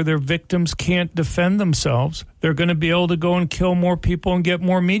where their victims can't defend themselves, they're going to be able to go and kill more people and get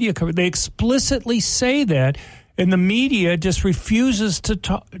more media coverage. They explicitly say that. And the media just refuses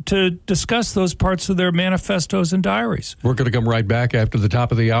to discuss those parts of their manifestos and diaries. We're going to come right back after the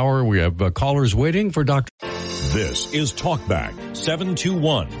top of the hour. We have callers waiting for Dr. This is Talkback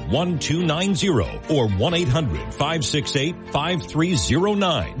 721-1290 or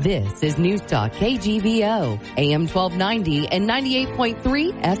 1-800-568-5309. This is Newstalk KGVO, AM 1290 and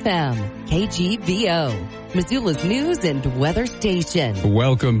 98.3 FM. KGVO, Missoula's news and weather station.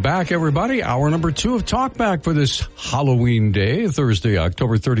 Welcome back, everybody. Hour number 2 of Talkback for this Halloween day, Thursday,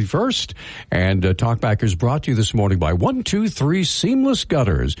 October 31st. And Talkback is brought to you this morning by 123 Seamless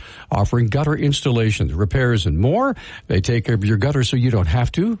Gutters, offering gutter installations, repairs, and more. They take care of your gutter so you don't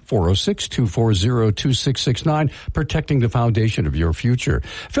have to. 406-240-2669, protecting the foundation of your future.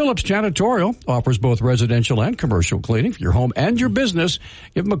 Phillips Janitorial offers both residential and commercial cleaning for your home and your business.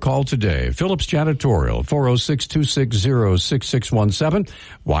 Give them a call today. Phillips Janitorial, 406-260-6617.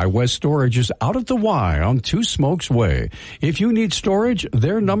 Y West Storage is out at the Y on Two Smokes Way. If you need storage,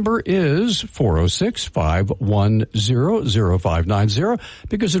 their number is 406-510-0590,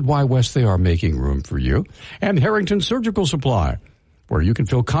 because at Y West they are making room for you. And Harrington Surgical Supply, where you can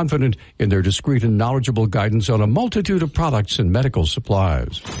feel confident in their discreet and knowledgeable guidance on a multitude of products and medical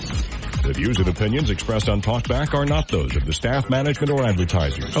supplies. The views and opinions expressed on Talkback are not those of the staff, management, or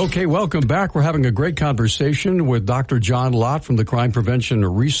advertisers. Okay, welcome back. We're having a great conversation with Dr. John Lott from the Crime Prevention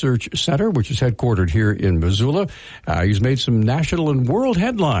Research Center, which is headquartered here in Missoula. He's made some national and world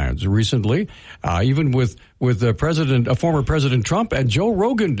headlines recently, even with former President Trump and Joe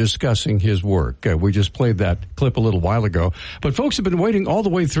Rogan discussing his work. We just played that clip a little while ago. But folks have been waiting all the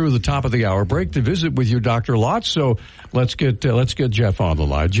way through the top of the hour break to visit with you, Dr. Lott. So let's get Jeff on the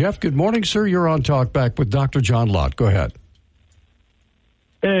line. Jeff, good morning, sir. You're on Talkback with Dr. John Lott. Go ahead.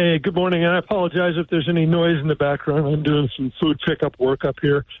 Hey, good morning. And I apologize if there's any noise in the background. I'm doing some food pickup work up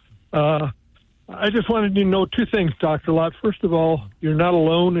here. I just wanted to know two things, Dr. Lott. First of all, you're not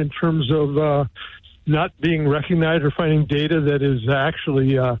alone in terms of not being recognized or finding data that has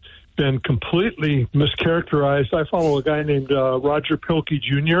actually been completely mischaracterized. I follow a guy named Roger Pilkey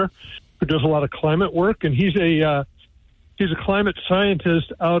Jr., who does a lot of climate work, and he's a climate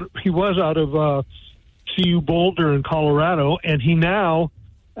scientist. He was out of CU Boulder in Colorado, and he now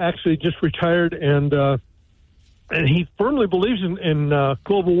actually just retired, and he firmly believes in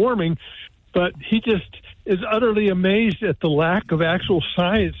global warming, but he just is utterly amazed at the lack of actual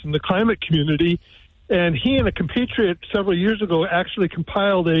science in the climate community. And he and a compatriot several years ago actually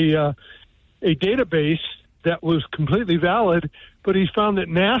compiled a database that was completely valid, but he's found that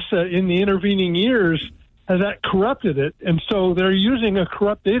NASA in the intervening years has corrupted it. And so they're using a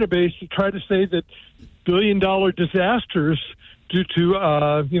corrupt database to try to say that billion-dollar disasters due to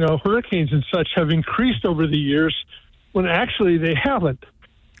hurricanes and such have increased over the years, when actually they haven't.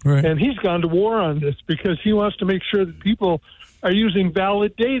 Right. And he's gone to war on this because he wants to make sure that people are using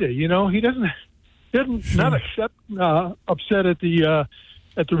valid data. He doesn't not upset at the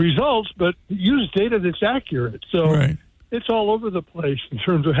results, but use data that's accurate. So It's all over the place in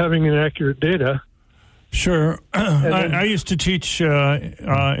terms of having inaccurate data. Sure. I used to teach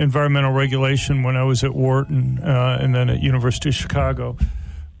environmental regulation when I was at Wharton and then at University of Chicago.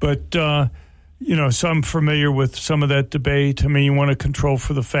 But, so I'm familiar with some of that debate. I mean, you want to control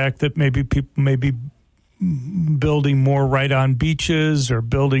for the fact that maybe people may be building more right on beaches or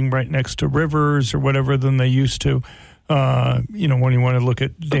building right next to rivers or whatever than they used to. when you want to look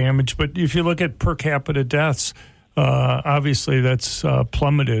at damage. But if you look at per capita deaths, obviously that's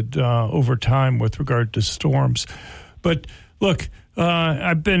plummeted over time with regard to storms. But look,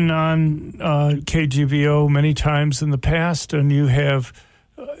 I've been on KGVO many times in the past, and you have,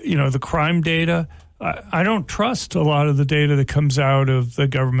 the crime data. I don't trust a lot of the data that comes out of the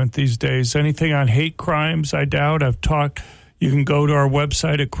government these days. Anything on hate crimes, I doubt. You can go to our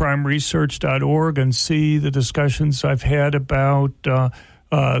website at crimeresearch.org and see the discussions I've had about the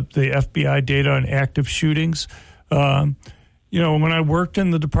FBI data on active shootings. When I worked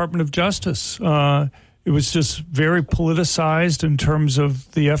in the Department of Justice, it was just very politicized in terms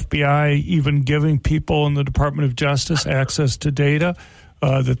of the FBI even giving people in the Department of Justice access to data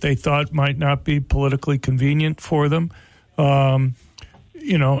that they thought might not be politically convenient for them. Even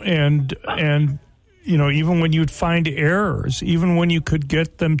when you'd find errors, even when you could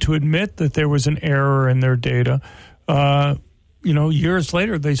get them to admit that there was an error in their data, years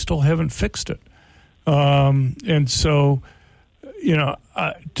later, they still haven't fixed it. And so,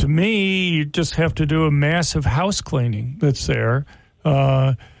 to me, you just have to do a massive house cleaning that's there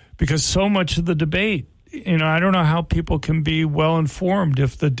because so much of the debate, I don't know how people can be well informed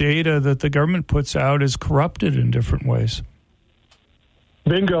if the data that the government puts out is corrupted in different ways.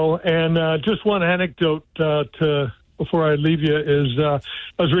 Bingo. And just one anecdote before I leave you is I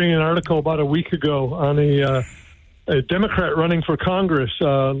was reading an article about a week ago on a Democrat running for Congress,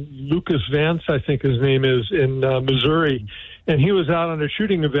 Lucas Vance, I think his name is, in Missouri. And he was out on a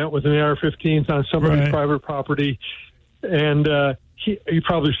shooting event with an AR-15 on somebody's private property. And you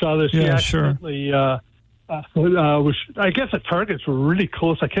probably saw this. Yeah, he accidentally I guess the targets were really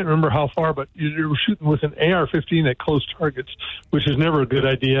close. I can't remember how far, but you were shooting with an AR-15 at close targets, which is never a good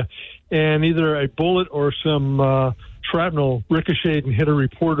idea. And either a bullet or some shrapnel ricocheted and hit a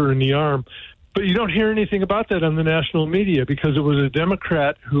reporter in the arm. But you don't hear anything about that on the national media because it was a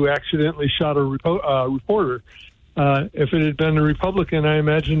Democrat who accidentally shot a reporter. If it had been a Republican, I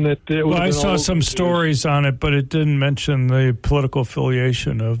imagine that it would have been. I saw some stories on it, but it didn't mention the political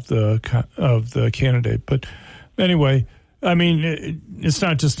affiliation of the candidate. But anyway, I mean, it's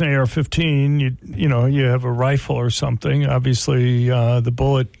not just an AR-15. You have a rifle or something. Obviously, the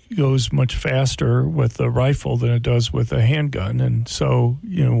bullet goes much faster with a rifle than it does with a handgun, and so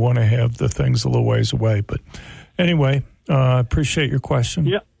you want to have the things a little ways away. But anyway, appreciate your question.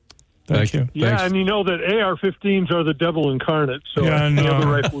 Yeah. Thank you. Yeah, Thanks. and you know that AR-15s are the devil incarnate. So yeah, the other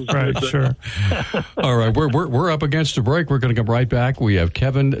rifles, right? Sure. All right, we're up against a break. We're going to come right back. We have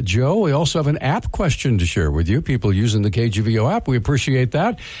Kevin, Joe. We also have an app question to share with you. People using the KGVO app, we appreciate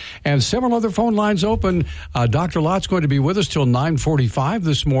that, and several other phone lines open. Dr. Lott's going to be with us till 9:45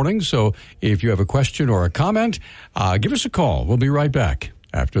 this morning. So if you have a question or a comment, give us a call. We'll be right back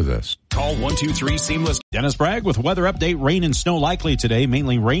after this. Call 123 Seamless. Dennis Bragg with weather update. Rain and snow likely today,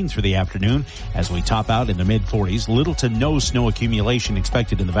 mainly rain through the afternoon as we top out in the mid-40s. Little to no snow accumulation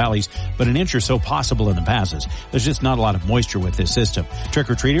expected in the valleys, but an inch or so possible in the passes. There's just not a lot of moisture with this system.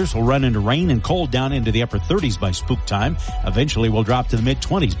 Trick-or-treaters will run into rain and cold down into the upper 30s by spook time. Eventually we'll drop to the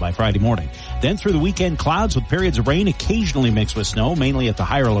mid-20s by Friday morning. Then through the weekend, clouds with periods of rain occasionally mixed with snow, mainly at the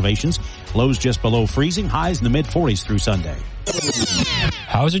higher elevations. Lows just below freezing, highs in the mid-40s through Sunday.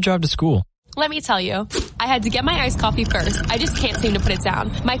 How was your drive to school? Let me tell you, I had to get my iced coffee first. I just can't seem to put it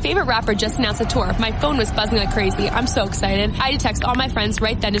down. My favorite rapper just announced a tour. My phone was buzzing like crazy. I'm so excited. I had to text all my friends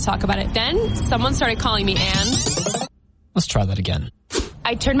right then to talk about it. Then someone started calling me and... Let's try that again.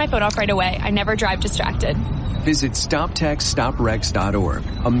 I turned my phone off right away. I never drive distracted. Visit StopTextStopWrecks.org.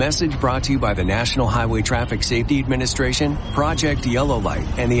 A message brought to you by the National Highway Traffic Safety Administration, Project Yellow Light,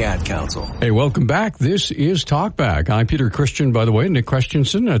 and the Ad Council. Hey, welcome back. This is Talkback. I'm Peter Christian, by the way. Nick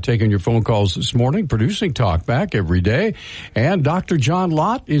Christensen taking your phone calls this morning, producing Talkback every day. And Dr. John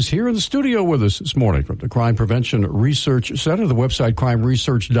Lott is here in the studio with us this morning from the Crime Prevention Research Center, the website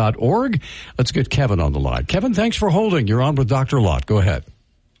crimeresearch.org. Let's get Kevin on the line. Kevin, thanks for holding. You're on with Dr. Lott. Go ahead.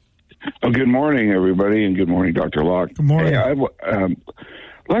 Oh, good morning, everybody, and good morning, Dr. Lott. Good morning. Hey,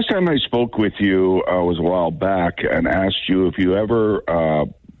 last time I spoke with you was a while back and asked you if you ever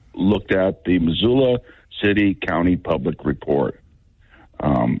looked at the Missoula City County Public Report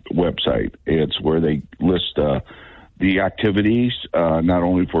website. It's where they list the activities, not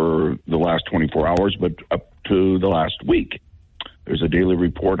only for the last 24 hours, but up to the last week. There's a daily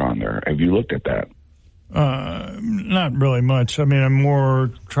report on there. Have you looked at that? Not really much. I mean, I'm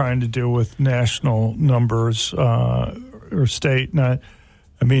more trying to deal with national numbers or state. I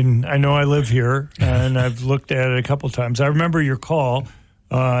mean, I know I live here, and I've looked at it a couple times. I remember your call.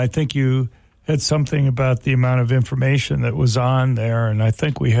 I think you had something about the amount of information that was on there, and I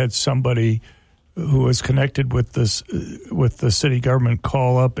think we had somebody who is connected with this with the city government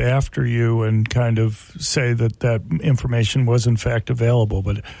call up after you and kind of say that information was in fact available.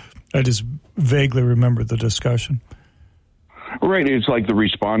 But I just vaguely remember the discussion. Right. It's like the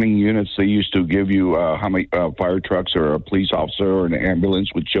responding units. They used to give you how many fire trucks or a police officer or an ambulance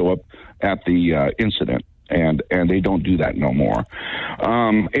would show up at the incident. And they don't do that no more.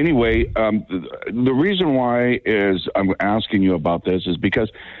 Anyway, the reason why is I'm asking you about this is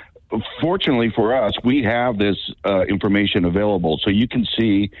because, fortunately for us, we have this information available, so you can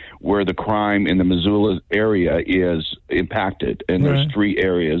see where the crime in the Missoula area is impacted, and there's 3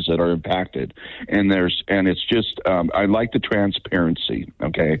 areas that are impacted, and it's just I like the transparency,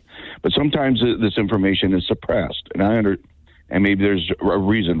 okay, but sometimes this information is suppressed, and maybe there's a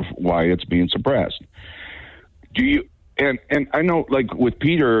reason why it's being suppressed. Do you? And I know, like with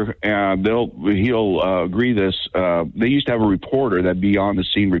Peter, he'll agree this. They used to have a reporter, that'd be on the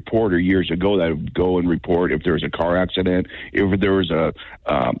scene reporter years ago, that would go and report if there was a car accident, if there was a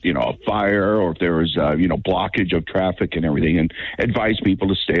fire, or if there was blockage of traffic and everything, and advise people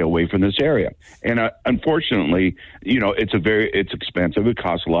to stay away from this area. And unfortunately, it's expensive. It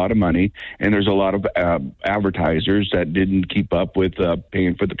costs a lot of money, and there's a lot of advertisers that didn't keep up with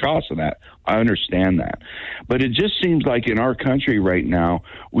paying for the cost of that. I understand that. But it just seems like in our country right now,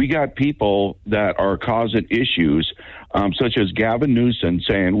 we got people that are causing issues, such as Gavin Newsom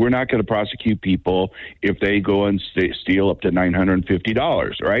saying, we're not going to prosecute people if they go and steal up to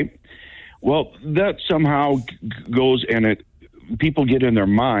 $950, right? Well, that somehow goes, and people get in their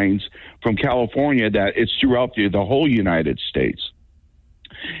minds from California that it's throughout the whole United States.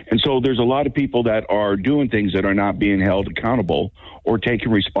 And so there's a lot of people that are doing things that are not being held accountable or taking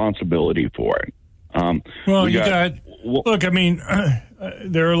responsibility for it. Look, I mean,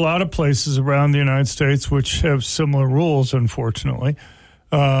 there are a lot of places around the United States which have similar rules, unfortunately.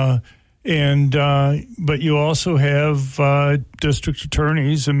 But you also have district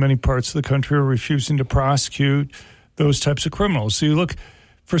attorneys in many parts of the country are refusing to prosecute those types of criminals. So you look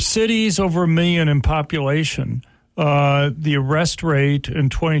for cities over 1 million in population. The arrest rate in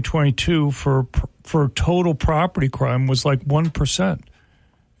 2022 for total property crime was like 1%.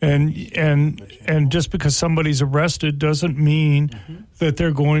 And just because somebody's arrested doesn't mean that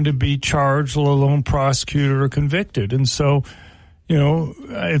they're going to be charged, let alone prosecuted or convicted. And so,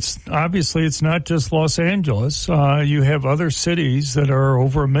 it's not just Los Angeles. You have other cities that are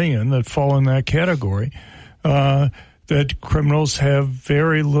over 1 million that fall in that category. That criminals have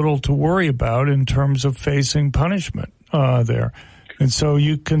very little to worry about in terms of facing punishment there. And so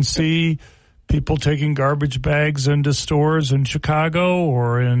you can see people taking garbage bags into stores in Chicago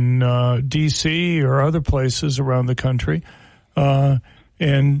or in D.C. or other places around the country and,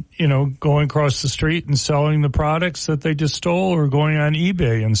 going across the street and selling the products that they just stole, or going on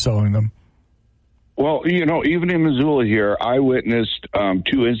eBay and selling them. Well, even in Missoula here, I witnessed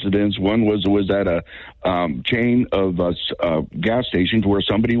 2 incidents. One was at a chain of gas stations where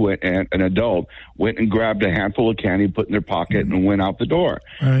somebody an adult went and grabbed a handful of candy, put in their pocket, and went out the door.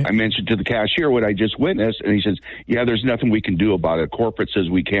 Right. I mentioned to the cashier what I just witnessed, and he says, yeah, there's nothing we can do about it. Corporate says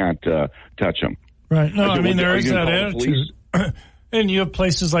we can't touch them. Right. No, there is that attitude. And you have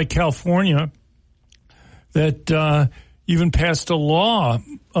places like California that even passed a law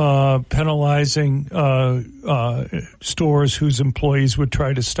penalizing stores whose employees would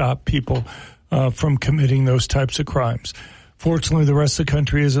try to stop people from committing those types of crimes. Fortunately, the rest of the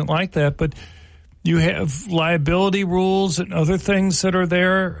country isn't like that, but you have liability rules and other things that are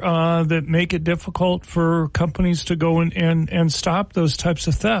there that make it difficult for companies to go and stop those types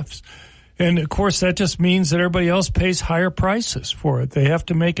of thefts. And, of course, that just means that everybody else pays higher prices for it. They have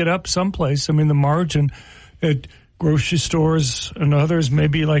to make it up someplace. I mean, the margin at grocery stores and others may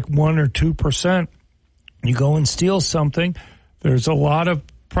be like 1 or 2%. You go and steal something, there's a lot of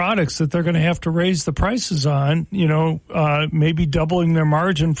products that they're going to have to raise the prices on, maybe doubling their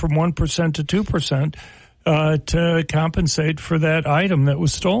margin from 1% to 2% to compensate for that item that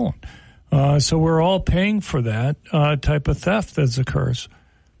was stolen. So we're all paying for that type of theft that occurs.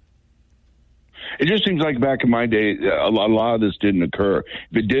 It just seems like back in my day, a lot of this didn't occur.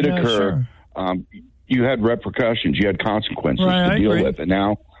 If it did occur, sure. You had repercussions, you had consequences to deal with, and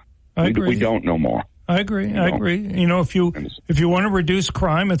now we don't no more. I agree. If you want to reduce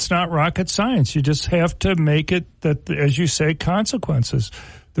crime, it's not rocket science. You just have to make it that, as you say, consequences.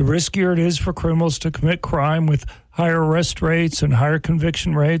 The riskier it is for criminals to commit crime with higher arrest rates and higher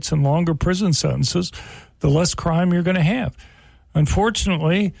conviction rates and longer prison sentences, the less crime you're going to have.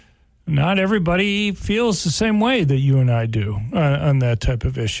 Unfortunately, not everybody feels the same way that you and I do on that type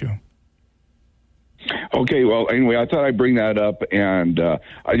of issue. Okay, well, anyway, I thought I'd bring that up, and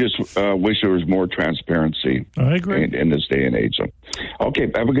I just wish there was more transparency. I agree. In this day and age. So,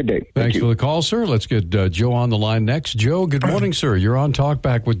 okay, have a good day. Thanks for the call, sir. Let's get Joe on the line next. Joe, good morning, sir. You're on Talk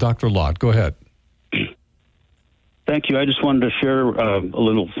Back with Dr. Lott. Go ahead. Thank you. I just wanted to share a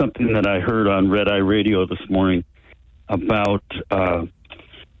little something that I heard on Red Eye Radio this morning about the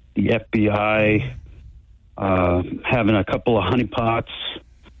FBI having a couple of honeypots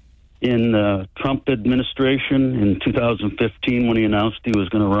in the Trump administration in 2015 when he announced he was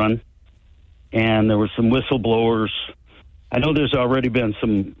going to run. And there were some whistleblowers. I know there's already been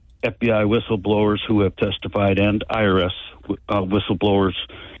some FBI whistleblowers who have testified, and IRS whistleblowers,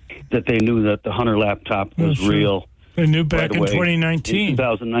 that they knew that the Hunter laptop was real. They knew back right in away, 2019. In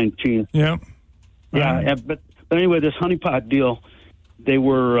 2019. Yeah. Yeah, but anyway, this honeypot deal, they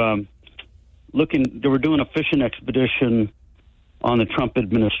were they were doing a fishing expedition on the Trump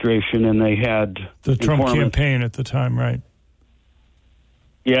administration, and they had the Trump campaign at the time, right?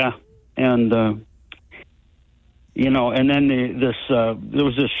 Yeah, and and then there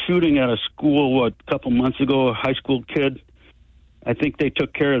was this shooting at a school a couple months ago, a high school kid. I think they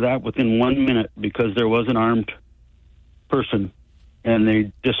took care of that within 1 minute because there was an armed person, and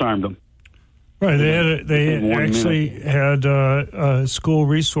they disarmed him. Right, they actually had a school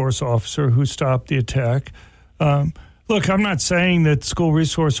resource officer who stopped the attack. Look, I'm not saying that school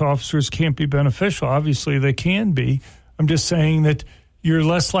resource officers can't be beneficial. Obviously, they can be. I'm just saying that you're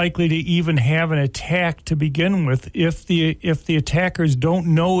less likely to even have an attack to begin with if the attackers don't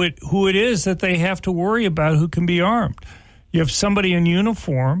know who it is that they have to worry about who can be armed. You have somebody in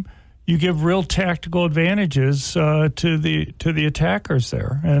uniform, you give real tactical advantages to the attackers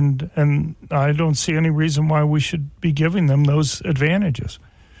there, and I don't see any reason why we should be giving them those advantages.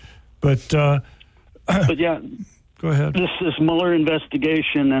 But yeah. Go ahead. This Mueller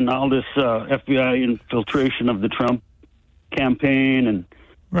investigation and all this FBI infiltration of the Trump campaign and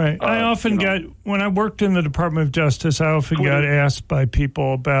right. I often when I worked in the Department of Justice, I often got asked by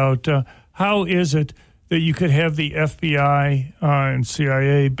people about how is it that you could have the FBI and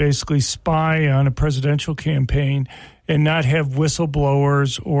CIA basically spy on a presidential campaign and not have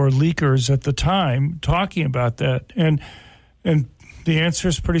whistleblowers or leakers at the time talking about that. And the answer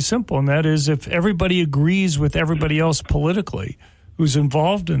is pretty simple, and that is if everybody agrees with everybody else politically who's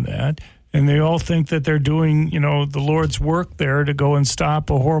involved in that, and they all think that they're doing, the Lord's work there to go and stop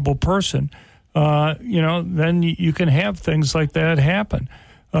a horrible person, then you can have things like that happen.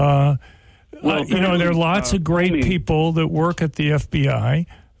 There are lots of great people that work at the FBI.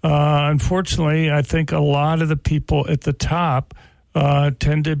 Unfortunately, I think a lot of the people at the top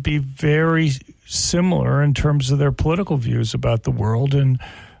tend to be very similar in terms of their political views about the world, and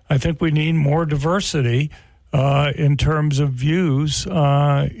I think we need more diversity in terms of views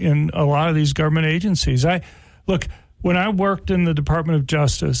in a lot of these government agencies. When I worked in the Department of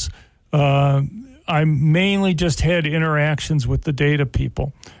Justice, I mainly just had interactions with the data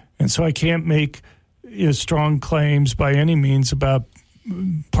people, and so I can't make strong claims by any means about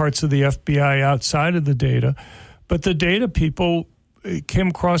parts of the FBI outside of the data, but the data people came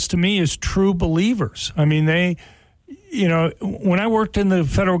across to me as true believers. I mean, when I worked in the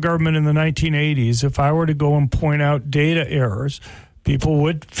federal government in the 1980s, if I were to go and point out data errors, people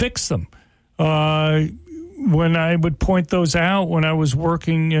would fix them. When I would point those out when I was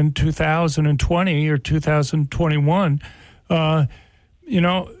working in 2020 or 2021,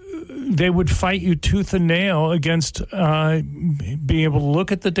 they would fight you tooth and nail against being able to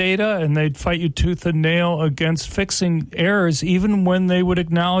look at the data, and they'd fight you tooth and nail against fixing errors, even when they would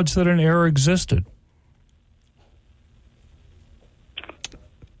acknowledge that an error existed.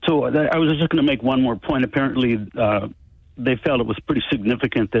 So I was just going to make one more point. Apparently, they felt it was pretty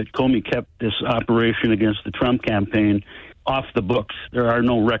significant that Comey kept this operation against the Trump campaign off the books. There are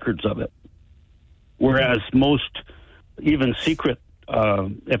no records of it. Whereas most, even secret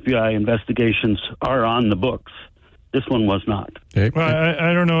FBI investigations are on the books. This one was not. Well,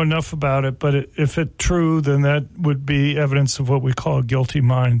 I don't know enough about it, but if it's true, then that would be evidence of what we call a guilty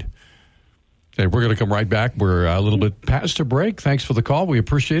mind. Okay, we're going to come right back. We're a little bit past a break. Thanks for the call. We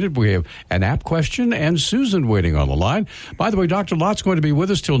appreciate it. We have an app question and Susan waiting on the line. By the way, Dr. Lott's going to be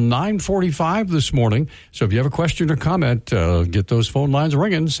with us till 9:45 this morning. So if you have a question or comment, get those phone lines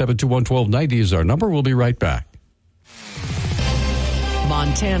ringing. 721-1290 is our number. We'll be right back.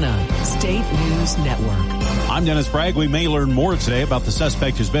 Montana State News Network. I'm Dennis Bragg. We may learn more today about the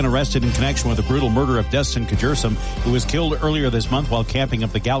suspect who's been arrested in connection with the brutal murder of Destin Kajersum, who was killed earlier this month while camping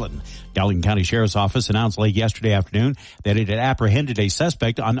up the Gallatin. Gallagher County Sheriff's Office announced late yesterday afternoon that it had apprehended a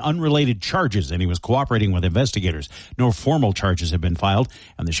suspect on unrelated charges, and he was cooperating with investigators. No formal charges have been filed,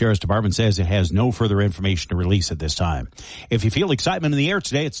 and the Sheriff's Department says it has no further information to release at this time. If you feel excitement in the air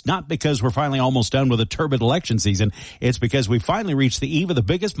today, it's not because we're finally almost done with a turbid election season. It's because we finally reached the eve of the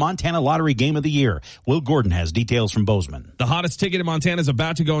biggest Montana lottery game of the year. Will Gordon has details from Bozeman. The hottest ticket in Montana is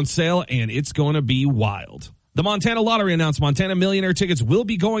about to go on sale, and it's going to be wild. The Montana Lottery announced Montana Millionaire tickets will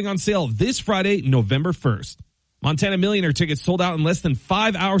be going on sale this Friday, November 1st. Montana Millionaire tickets sold out in less than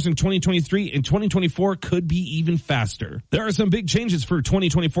 5 hours in 2023, and 2024 could be even faster. There are some big changes for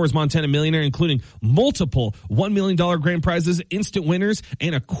 2024's Montana Millionaire, including multiple $1 million grand prizes, instant winners,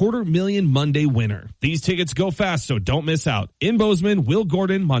 and a $250,000 Monday winner. These tickets go fast, so don't miss out. In Bozeman, Will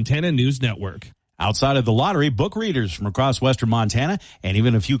Gordon, Montana News Network. Outside of the lottery, book readers from across western Montana and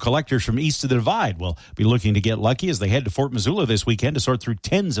even a few collectors from east of the Divide will be looking to get lucky as they head to Fort Missoula this weekend to sort through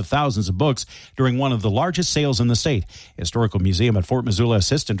tens of thousands of books during one of the largest sales in the state. Historical Museum at Fort Missoula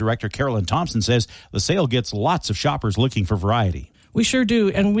Assistant Director Carolyn Thompson says the sale gets lots of shoppers looking for variety. We sure do,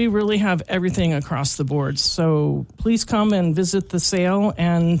 and we really have everything across the board. So please come and visit the sale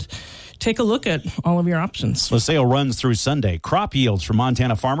and take a look at all of your options. The sale runs through Sunday. Crop yields for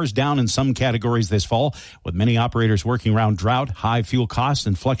Montana farmers down in some categories this fall, with many operators working around drought, high fuel costs,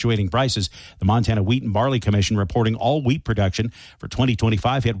 and fluctuating prices. The Montana Wheat and Barley Commission reporting all wheat production for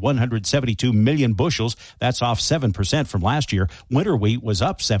 2025 hit 172 million bushels. That's off 7% from last year. Winter wheat was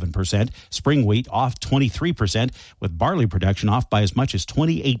up 7%. Spring wheat off 23%, with barley production off by as much as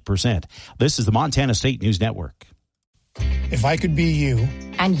 28%. This is the Montana State News Network. If I could be you.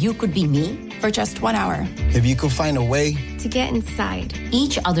 And you could be me for just 1 hour. If you could find a way to get inside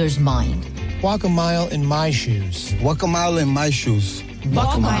each other's mind. Walk a mile in my shoes. Walk a mile in my shoes.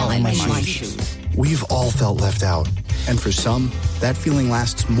 Walk a mile in my shoes. We've all felt left out. And for some, that feeling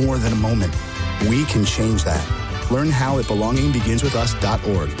lasts more than a moment. We can change that. Learn how at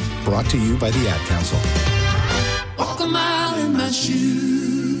belongingbeginswithus.org. Brought to you by the Ad Council. Walk a mile in my shoes.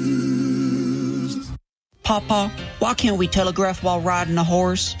 Papa, why can't we telegraph while riding a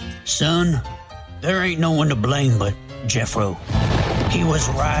horse? Son, there ain't no one to blame but Jeffro. He was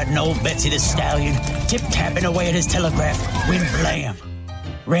riding old Betsy the Stallion, tip-tapping away at his telegraph, when blam,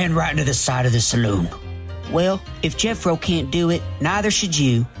 ran right into the side of the saloon. Well, if Jeffro can't do it, neither should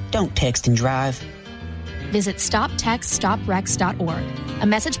you. Don't text and drive. Visit StopTextStopWrecks.org. A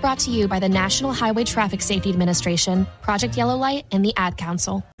message brought to you by the National Highway Traffic Safety Administration, Project Yellow Light, and the Ad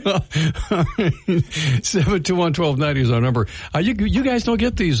Council. 721-1290 is our number. You guys don't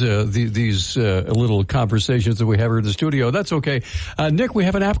get these little conversations that we have here in the studio. That's okay. Nick, we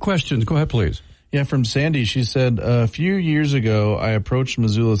have an app question. Go ahead, please. Yeah, from Sandy. She said, a few years ago, I approached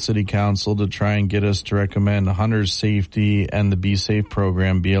Missoula City Council to try and get us to recommend hunter's safety and the Be Safe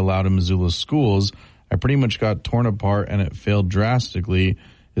program be allowed in Missoula schools. I pretty much got torn apart and it failed drastically.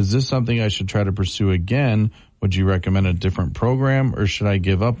 Is this something I should try to pursue again? Would you recommend a different program or should I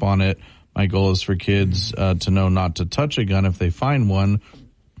give up on it? My goal is for kids to know not to touch a gun if they find one,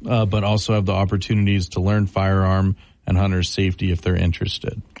 but also have the opportunities to learn firearm and hunter safety if they're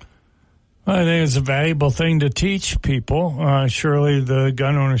interested. I think it's a valuable thing to teach people. Surely the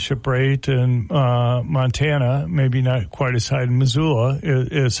gun ownership rate in Montana, maybe not quite as high in Missoula,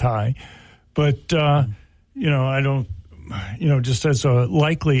 is high. But, I don't, just as a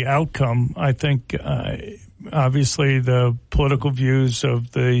likely outcome, I think obviously the political views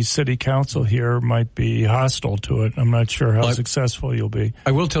of the city council here might be hostile to it. I'm not sure how successful you'll be.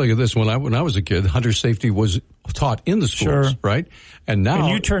 I will tell you this. When I was a kid, hunter safety was taught in the schools, sure. Right? And now...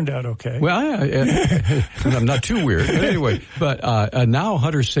 And you turned out okay. Well, I'm not too weird. But anyway, now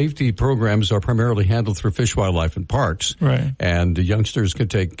hunter safety programs are primarily handled through Fish, Wildlife, and Parks. Right. And the youngsters can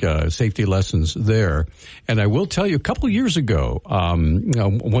take safety lessons there. And I will tell you, a couple of years ago,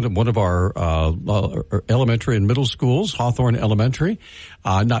 one of our elementary and middle schools, Hawthorne Elementary,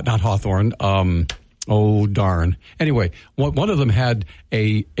 not Hawthorne, oh, darn. Anyway, one of them had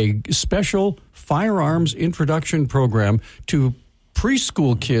a special firearms introduction program to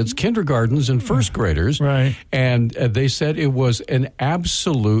preschool kids, kindergartens, and first graders. Right. And they said it was an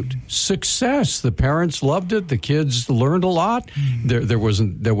absolute success. The parents loved it. The kids learned a lot. There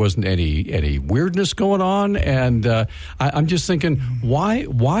wasn't any weirdness going on. And I'm just thinking, why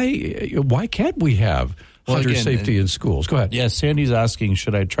can't we have hunter safety in schools? Go ahead. Yeah, Sandy's asking,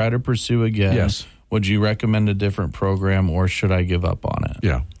 should I try to pursue again? Yes. Would you recommend a different program, or should I give up on it?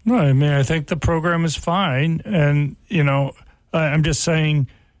 Yeah. No, I mean, I think the program is fine. And, I'm just saying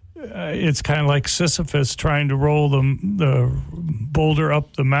it's kind of like Sisyphus trying to roll the boulder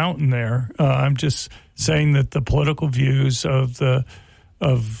up the mountain there. I'm just saying that the political views of the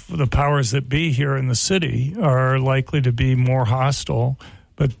the powers that be here in the city are likely to be more hostile.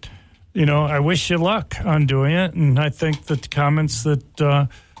 But, I wish you luck on doing it. And I think that the comments that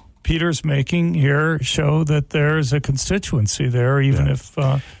Peter's making here show that there's a constituency there, even if...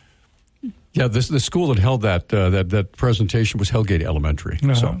 the school that held that presentation was Hellgate Elementary.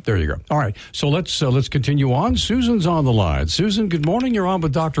 So there you go. All right. So let's continue on. Susan's on the line. Susan, good morning. You're on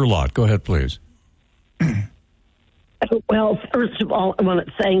with Dr. Lott. Go ahead, please. Well, first of all, I want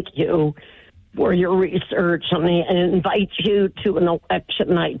to thank you for your research, and I invite you to an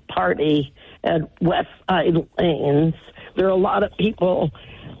election night party at West Side Lanes. There are a lot of people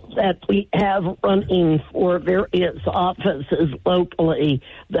that we have running for various offices locally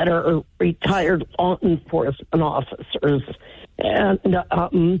that are retired law enforcement officers.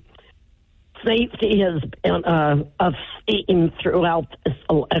 And safety has been a theme throughout this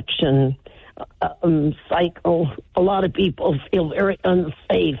election cycle. A lot of people feel very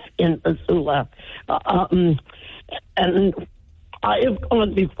unsafe in Missoula. And I have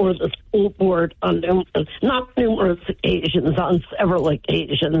gone before the school board on numerous occasions, on several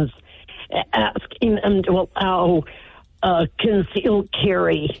occasions, asking them to allow concealed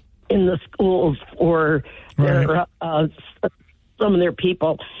carry in the schools for their some of their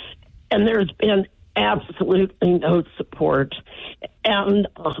people. And there's been absolutely no support. And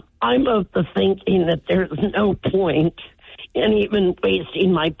I'm of the thinking that there's no point in even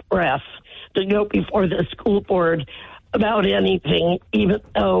wasting my breath to go before the school board about anything, even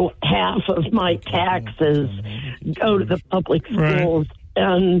though half of my taxes go to the public schools.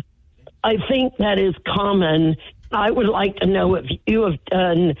 And I think that is common. I would like to know if you have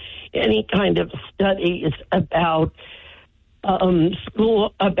done any kind of studies about gun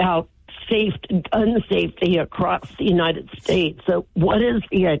safety across the United States. So what is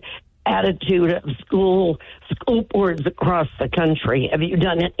the attitude of school boards across the country? Have you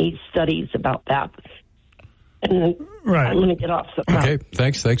done any studies about that? And I'm going to get off the phone. Okay,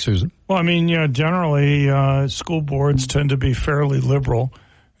 thanks, Susan. Well, I mean, generally school boards tend to be fairly liberal,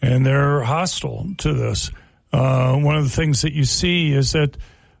 and they're hostile to this. One of the things that you see is that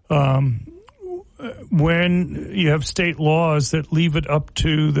when you have state laws that leave it up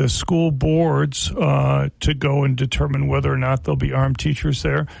to the school boards to go and determine whether or not there'll be armed teachers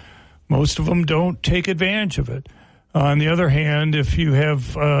there, most of them don't take advantage of it. On the other hand, if you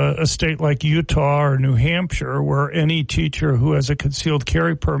have a state like Utah or New Hampshire, where any teacher who has a concealed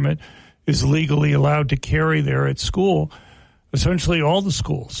carry permit is legally allowed to carry there at school, essentially all the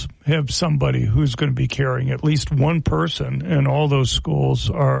schools have somebody who's going to be carrying. At least one person in all those schools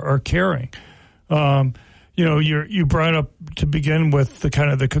are carrying. You brought up to begin with the kind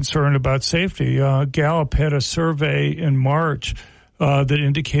of the concern about safety. Gallup had a survey in March that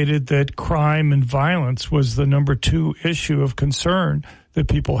indicated that crime and violence was the number 2 issue of concern that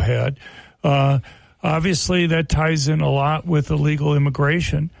people had. Obviously, that ties in a lot with illegal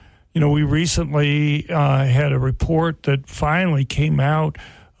immigration. We recently had a report that finally came out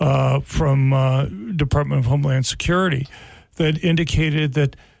from Department of Homeland Security that indicated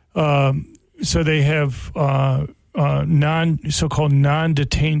that so they have so-called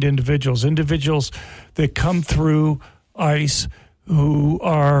non-detained individuals that come through ICE who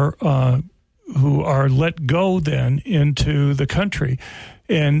are let go then into the country.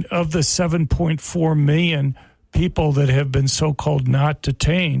 And of the 7.4 million people that have been so-called not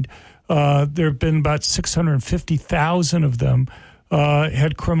detained, there have been about 650,000 of them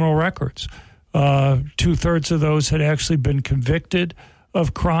had criminal records. 2/3 of those had actually been convicted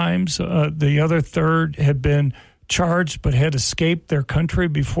of crimes. The other third had been charged but had escaped their country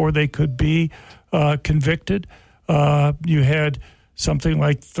before they could be convicted. You had something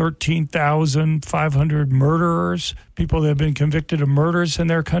like 13,500 murderers, people that have been convicted of murders in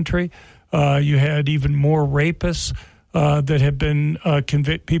their country. You had even more rapists that have been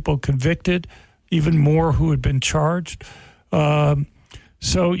people convicted, even more who had been charged.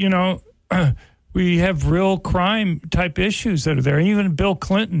 We have real crime type issues that are there. Even Bill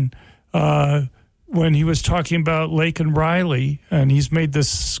Clinton, when he was talking about Laken Riley, and he's made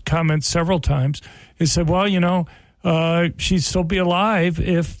this comment several times, he said, well, she'd still be alive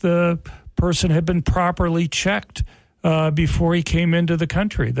if the person had been properly checked before he came into the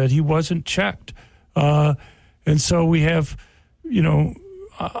country, that he wasn't checked. And so we have,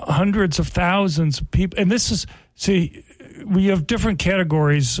 hundreds of thousands of people. And this is, we have different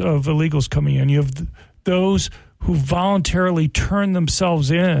categories of illegals coming in. You have those who voluntarily turn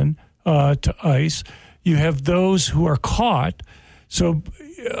themselves in to ICE. You have those who are caught. So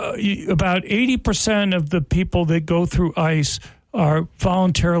about 80% of the people that go through ICE are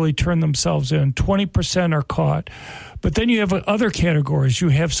voluntarily turn themselves in. 20% are caught. But then you have other categories. You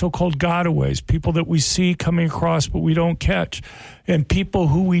have so-called gotaways, people that we see coming across but we don't catch, and people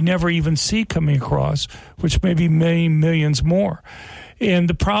who we never even see coming across, which may be many millions more. And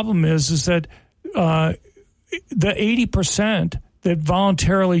the problem is that the 80% that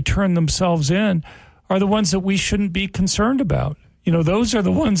voluntarily turn themselves in are the ones that we shouldn't be concerned about. You know, those are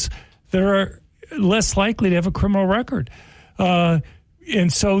the ones that are less likely to have a criminal record.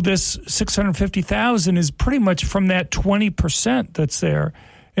 And so this 650,000 is pretty much from that 20% that's there.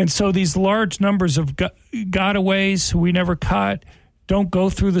 And so these large numbers of gotaways who we never caught, don't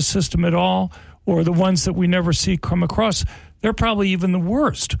go through the system at all, or the ones that we never see come across, they're probably even the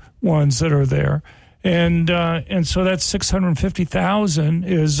worst ones that are there. And so that 650,000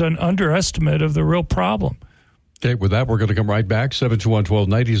 is an underestimate of the real problem. Okay, with that, we're going to come right back.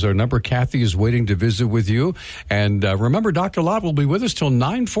 721-1290 is our number. Kathy is waiting to visit with you. And remember, Dr. Lott will be with us till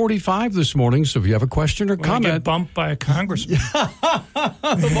 9:45 this morning. So if you have a question or comment. Get bumped by a congressman.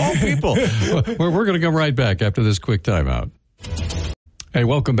 Of all people. We're going to come right back after this quick timeout. Hey,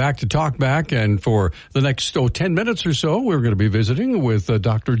 welcome back to Talk Back. And for the next 10 minutes or so, we're going to be visiting with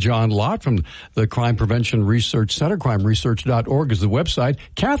Dr. John Lott from the Crime Prevention Research Center. CrimeResearch.org is the website.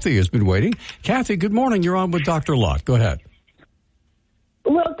 Kathy has been waiting. Kathy, good morning. You're on with Dr. Lott. Go ahead.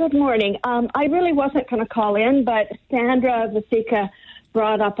 Well, good morning. I really wasn't going to call in, but Sandra Vasika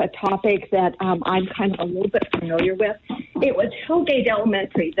brought up a topic that I'm kind of a little bit familiar with. It was Hillgate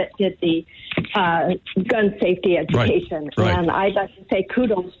Elementary that did the gun safety education. Right. And I'd like to say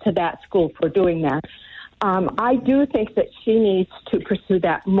kudos to that school for doing that. I do think that she needs to pursue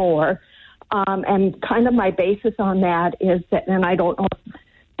that more. And kind of my basis on that is that, and I don't know if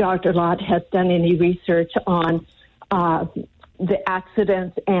Dr. Lott has done any research on the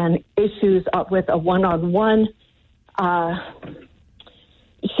accidents and issues with a one-on-one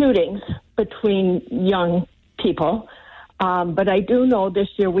shootings between young people. But I do know this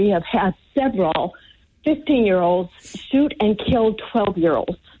year we have had several 15-year-olds shoot and kill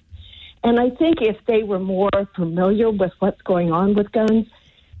 12-year-olds. And I think if they were more familiar with what's going on with guns,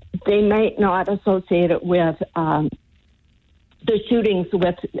 they might not associate it with the shootings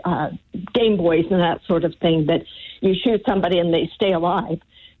with Game Boys and that sort of thing, that you shoot somebody and they stay alive.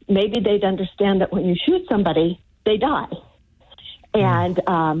 Maybe they'd understand that when you shoot somebody, they die. And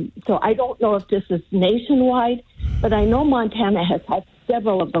so I don't know if this is nationwide, but I know Montana has had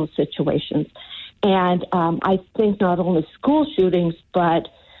several of those situations. And I think not only school shootings, but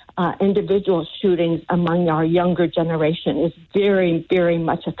individual shootings among our younger generation is very, very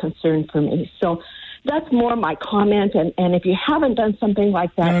much a concern for me. So that's more my comment. And if you haven't done something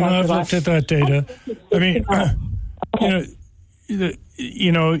like that, no, I've looked at that data. I mean,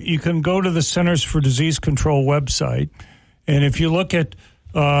 you can go to the Centers for Disease Control website, and if you look at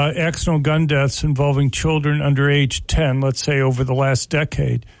accidental gun deaths involving children under age 10, let's say over the last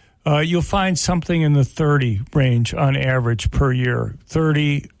decade, you'll find something in the 30 range on average per year.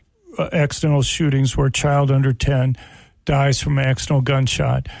 30 accidental shootings where a child under 10 dies from an accidental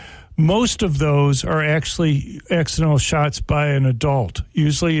gunshot. Most of those are actually accidental shots by an adult,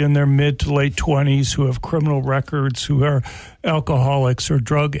 usually in their mid to late 20s, who have criminal records, who are alcoholics or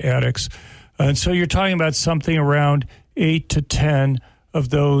drug addicts. And so you're talking about something around 8 to 10 of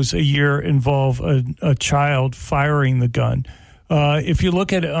those a year involve a child firing the gun. If you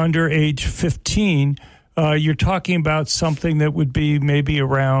look at under age 15, you're talking about something that would be maybe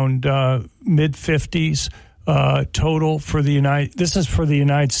around mid-50s total for the This is for the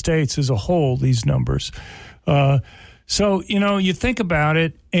United States as a whole, these numbers. So, you think about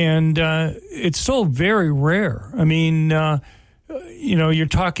it, and it's still very rare. I mean, you're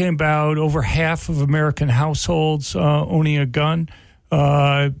talking about over half of American households owning a gun.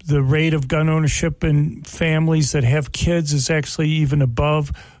 The rate of gun ownership in families that have kids is actually even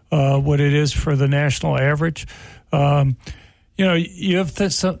above what it is for the national average. You have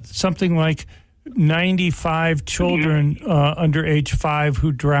something like 95 children under age 5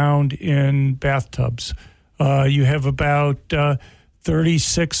 who drowned in bathtubs. You have about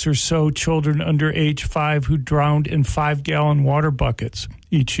 36 or so children under age 5 who drowned in 5-gallon water buckets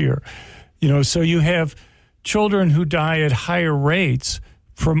each year. So you have children who die at higher rates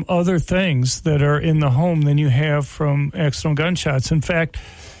from other things that are in the home than you have from accidental gunshots. In fact,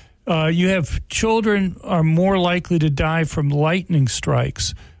 you have children are more likely to die from lightning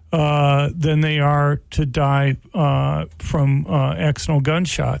strikes than they are to die from accidental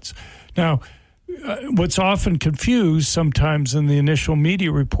gunshots. Now, what's often confused sometimes in the initial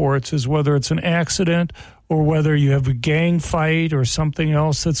media reports is whether it's an accident or whether you have a gang fight or something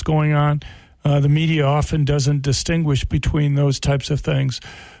else that's going on. The media often doesn't distinguish between those types of things.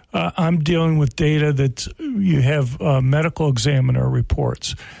 I'm dealing with data that you have medical examiner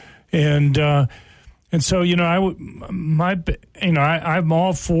reports, and so I'm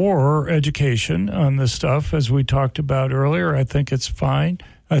all for education on this stuff, as we talked about earlier. I think it's fine.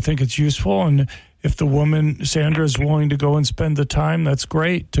 I think it's useful, and if the woman Sandra is willing to go and spend the time, that's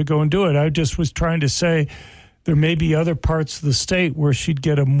great to go and do it. I just was trying to say there may be other parts of the state where she'd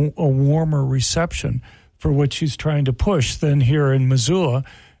get a warmer reception for what she's trying to push than here in Missoula.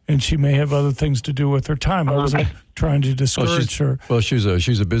 And she may have other things to do with her time. I wasn't trying to discourage her. Well, she's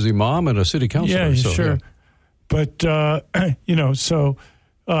a busy mom and a city councilor. Yeah, sure. Yeah. But so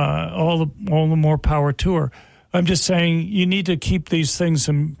all the more power to her. I'm just saying you need to keep these things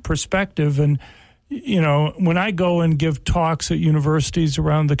in perspective. And when I go and give talks at universities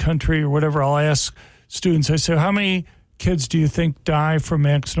around the country or whatever, I'll ask students. I say, "How many kids do you think die from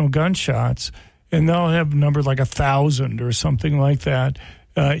accidental gunshots?" And they'll have a number like 1,000 or something like that.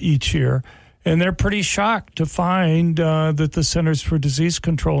 Each year, and they're pretty shocked to find that the Centers for Disease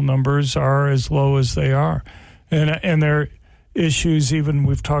Control numbers are as low as they are, and there are issues. Even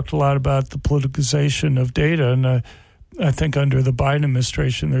we've talked a lot about the politicization of data, and I think under the Biden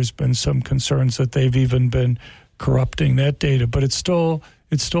administration, there's been some concerns that they've even been corrupting that data, but it's still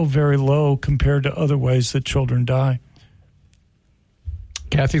very low compared to other ways that children die.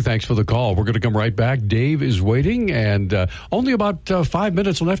 Kathy, thanks for the call. We're going to come right back. Dave is waiting, and only about 5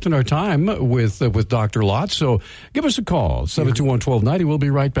 minutes left in our time with Dr. Lott. So give us a call, 721-1290. We'll be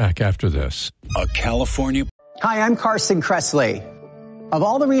right back after this. A California. Hi, I'm Carson Kressley. Of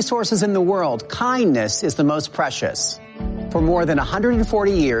all the resources in the world, kindness is the most precious. For more than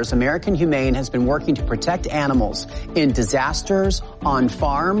 140 years, American Humane has been working to protect animals in disasters, on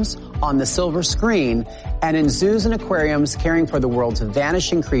farms, on the silver screen, and in zoos and aquariums caring for the world's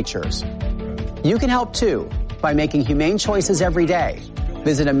vanishing creatures. You can help too by making humane choices every day.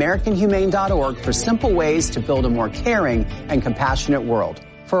 Visit AmericanHumane.org for simple ways to build a more caring and compassionate world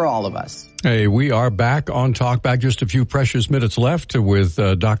for all of us. Hey, we are back on Talkback. Just a few precious minutes left with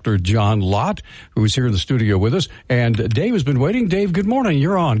Dr. John Lott, who's here in the studio with us. And Dave has been waiting. Dave, good morning.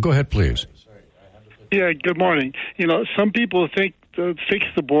 You're on. Go ahead, please. Yeah, good morning. Some people think to fix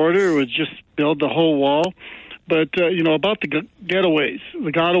the border would just build the whole wall. But, about the gotaways,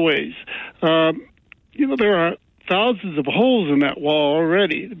 there are thousands of holes in that wall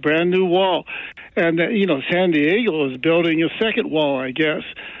already, a brand new wall. And, San Diego is building a second wall, I guess.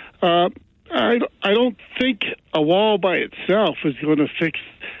 I don't think a wall by itself is going to fix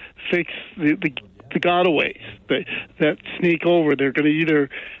the gotaways that sneak over. They're going to either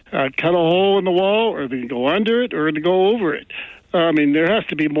cut a hole in the wall, or they can go under it, or to go over it. There has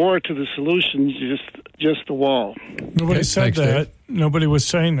to be more to the solution, just the wall. Nobody said that. Dave. Nobody was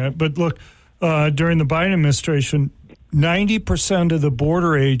saying that. But look, during the Biden administration, 90% of the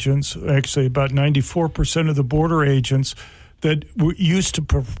border agents, actually about 94% of the border agents that used to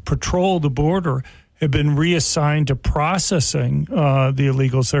patrol the border have been reassigned to processing the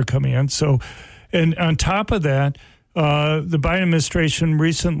illegals that are coming in. So, and on top of that, the Biden administration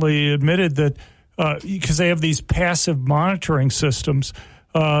recently admitted that because they have these passive monitoring systems,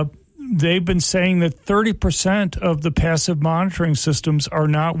 they've been saying that 30% of the passive monitoring systems are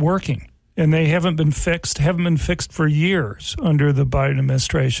not working, and they haven't been fixed for years under the Biden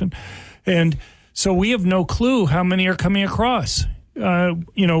administration. And so we have no clue how many are coming across. We have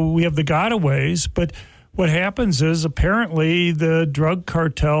the gotaways, but what happens is apparently the drug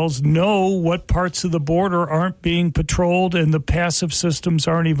cartels know what parts of the border aren't being patrolled and the passive systems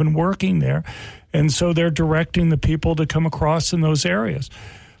aren't even working there. And so they're directing the people to come across in those areas.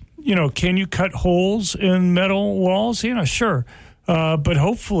 Can you cut holes in metal walls? Sure. But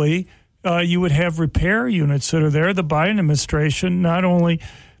hopefully you would have repair units that are there. The Biden administration not only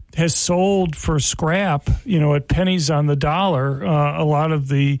has sold for scrap, at pennies on the dollar, a lot of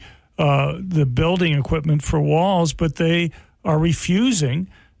the building equipment for walls, but they are refusing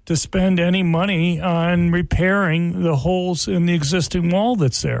to spend any money on repairing the holes in the existing wall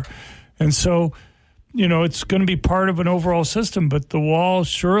that's there. And so, it's going to be part of an overall system, but the wall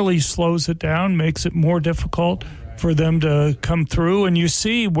surely slows it down, makes it more difficult for them to come through. And you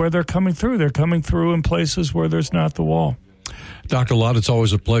see where they're coming through. They're coming through in places where there's not the wall. Dr. Lott, it's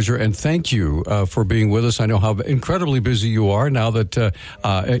always a pleasure, and thank you for being with us. I know how incredibly busy you are now that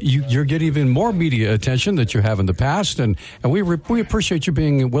you're getting even more media attention that you have in the past, and we appreciate you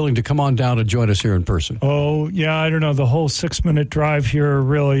being willing to come on down and join us here in person. Oh, yeah, I don't know. The whole 6-minute drive here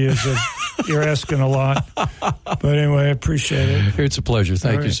really is you're asking a lot. But anyway, I appreciate it. It's a pleasure.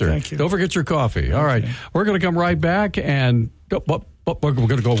 Thank you, sir. Thank you. Don't forget your coffee. All right. We're going to come right back and... we're going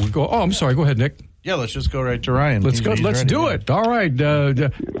to go. Oh, I'm sorry. Go ahead, Nick. Yeah, let's just go right to Ryan. Let's go. Let's do it. All right.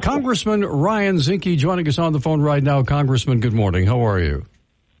 Congressman Ryan Zinke joining us on the phone right now. Congressman, good morning. How are you?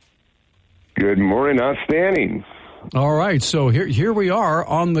 Good morning. Outstanding. All right. So here we are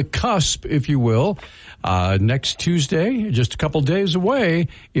on the cusp, if you will. Next Tuesday, just a couple days away,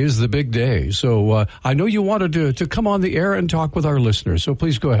 is the big day. So I know you wanted to come on the air and talk with our listeners. So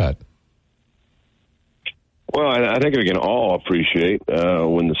please go ahead. Well, I think we can all appreciate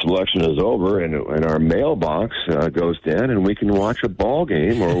when the selection is over and our mailbox goes down and we can watch a ball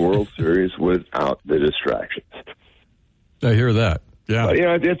game or a World Series without the distractions. I hear that. Yeah. But,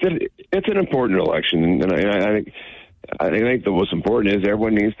 it's an important election, and I think the most important is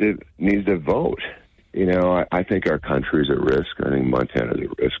everyone needs to vote. I think our country's at risk. I think Montana's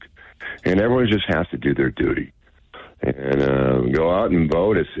at risk, and everyone just has to do their duty and go out and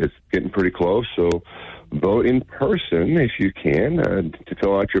vote. It's getting pretty close, so vote in person if you can to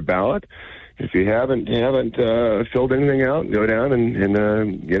fill out your ballot. If you haven't filled anything out, go down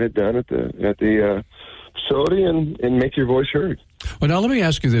and get it done at the facility and make your voice heard. Well, now let me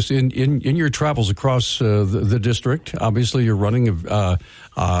ask you this: in your travels across the district, obviously you're running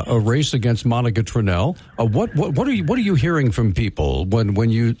a race against Monica Tranel. What are you hearing from people when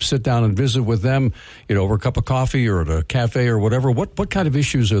you sit down and visit with them? Over a cup of coffee or at a cafe or whatever. What kind of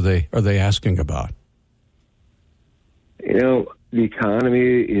issues are they asking about? The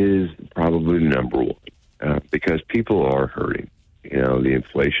economy is probably number one because people are hurting. The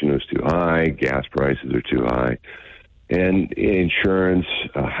inflation is too high, gas prices are too high, and insurance,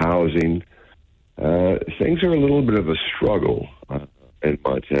 housing, things are a little bit of a struggle in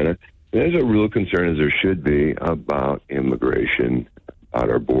Montana. There's a real concern, as there should be, about immigration at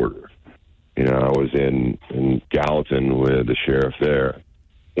our border. I was in Gallatin with the sheriff there.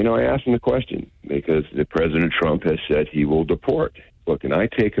 I asked him the question because President Trump has said he will deport. Look, and I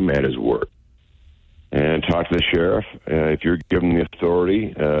take him at his word. And talk to the sheriff if you're given the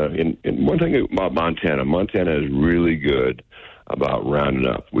authority. And one thing about Montana is really good about rounding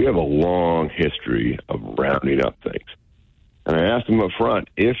up. We have a long history of rounding up things. And I asked him up front,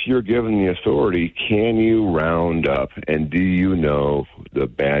 if you're given the authority, can you round up? And do you know the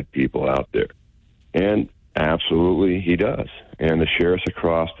bad people out there? And absolutely he does. And the sheriffs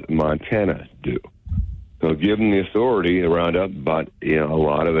across Montana do. So give them the authority to round up, but a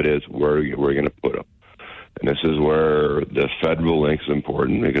lot of it is where we're going to put them. And this is where the federal link is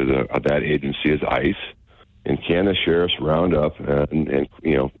important because that agency is ICE. And can the sheriffs round up and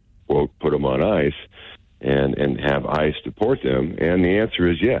quote, put them on ICE and have ICE deport them? And the answer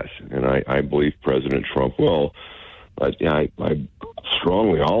is yes. And I believe President Trump will. But I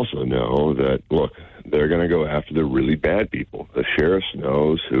strongly also know that, look, they're going to go after the really bad people. The sheriff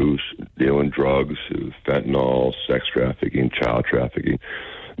knows who's dealing drugs, who's fentanyl, sex trafficking, child trafficking.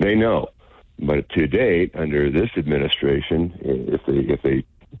 They know. But to date, under this administration, if they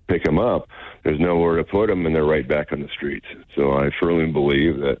pick them up, there's nowhere to put them, and they're right back on the streets. So I firmly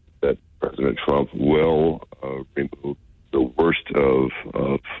believe that President Trump will remove the worst of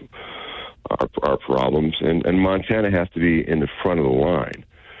our problems, and Montana has to be in the front of the line.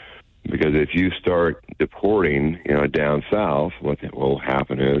 Because if you start deporting, down south, what will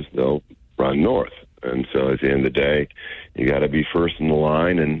happen is they'll run north. And so at the end of the day, you got to be first in the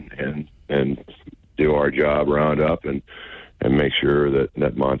line and do our job, round up, and make sure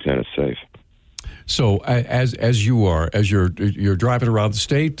that Montana's safe. So as you're driving around the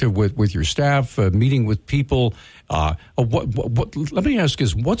state with your staff, meeting with people, what let me ask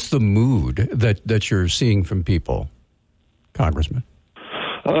is, what's the mood that you're seeing from people, Congressman?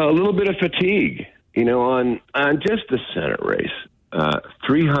 A little bit of fatigue, on just the Senate race.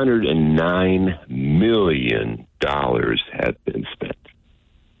 $309 million have been spent.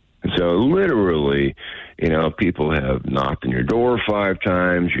 And so literally, people have knocked on your door 5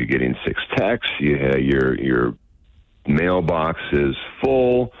 times. You're getting 6 texts. Your mailbox is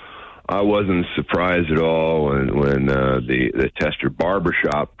full. I wasn't surprised at all when the Tester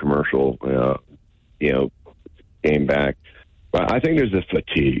Barbershop commercial, came back. But I think there's a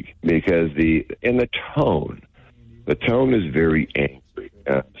fatigue because the tone is very angry.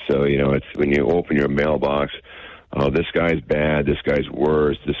 So it's when you open your mailbox, oh, this guy's bad, this guy's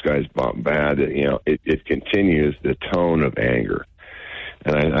worse, this guy's bad. It continues the tone of anger.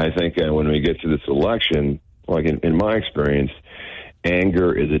 And I think when we get to this election, like in my experience,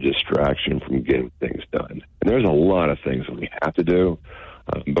 anger is a distraction from getting things done. And there's a lot of things that we have to do.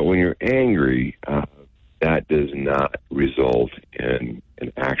 But when you're angry, that does not result in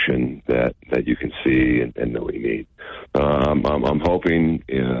an action that you can see and that we need. I'm hoping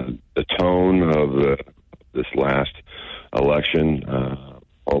the tone of this last election.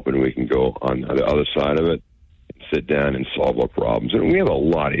 Hoping we can go on the other side of it, sit down and solve our problems. And we have a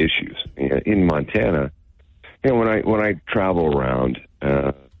lot of issues in Montana. When I travel around,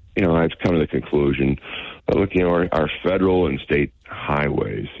 I've come to the conclusion that our federal and state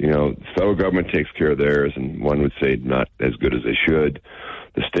highways, the federal government takes care of theirs, and one would say not as good as they should.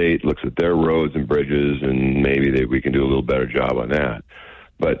 The state looks at their roads and bridges, and maybe we can do a little better job on that.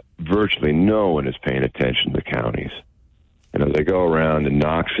 But virtually no one is paying attention to the counties. They go around the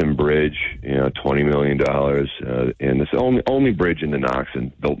Knoxon Bridge, $20 million, and it's the only bridge in the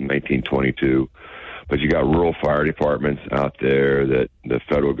Knoxon, built in 1922. But you got rural fire departments out there that the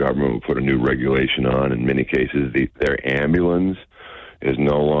federal government will put a new regulation on. In many cases, their ambulance is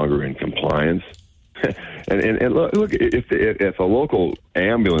no longer in compliance. and look, if a local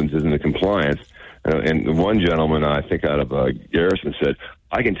ambulance isn't in compliance, and one gentleman, I think out of Garrison, said,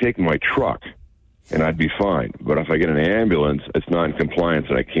 I can take my truck and I'd be fine. But if I get an ambulance, it's not in compliance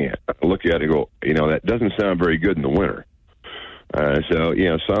and I can't. I look at it and go, that doesn't sound very good in the winter. So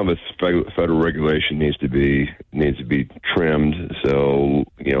some of this federal regulation needs to be trimmed so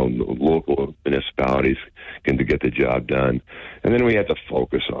local municipalities can get the job done, and then we have to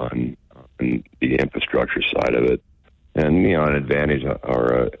focus on the infrastructure side of it. And an advantage,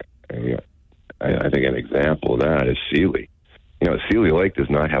 or I think an example of that is Sealy. Sealy Lake does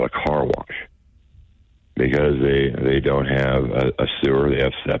not have a car wash because they don't have a sewer; they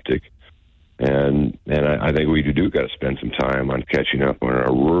have septic. And I think we do got to spend some time on catching up on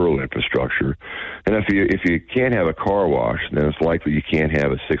our rural infrastructure. And if you can't have a car wash, then it's likely you can't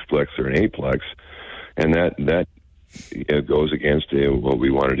have a sixplex or an eightplex, and that goes against what we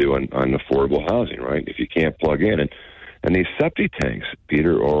want to do on affordable housing, right? If you can't plug in, and these septic tanks,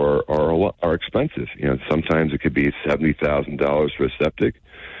 Peter, are expensive. Sometimes it could be $70,000 for a septic.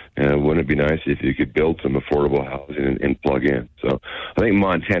 And wouldn't it be nice if you could build some affordable housing and plug in? So I think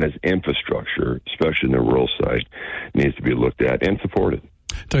Montana's infrastructure, especially in the rural side, needs to be looked at and supported.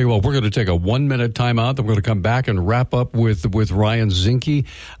 Tell you what, we're going to take a 1-minute timeout. Then we're going to come back and wrap up with Ryan Zinke.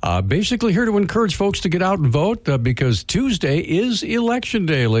 Basically here to encourage folks to get out and vote because Tuesday is Election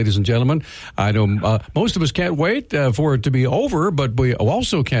Day, ladies and gentlemen. I know most of us can't wait for it to be over, but we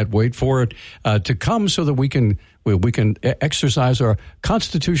also can't wait for it to come so that we can exercise our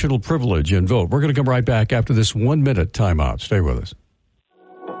constitutional privilege and vote. We're going to come right back after this 1-minute timeout. Stay with us.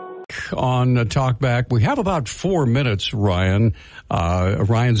 On Talkback, we have about 4 minutes, Ryan.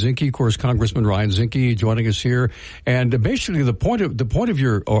 Ryan Zinke, of course, Congressman Ryan Zinke joining us here. And basically the point of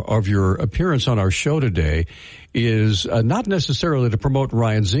your appearance on our show today is not necessarily to promote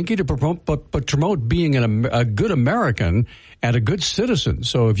Ryan Zinke, but to promote being a good American and a good citizen.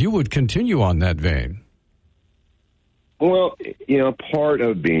 So if you would continue on that vein. Well, part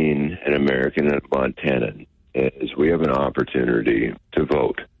of being an American and a Montanan is we have an opportunity to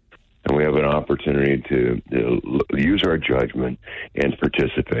vote. And we have an opportunity to use our judgment and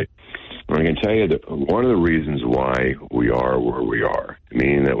participate. And I can tell you that one of the reasons why we are where we are,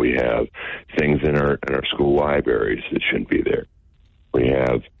 meaning that we have things in our school libraries that shouldn't be there. We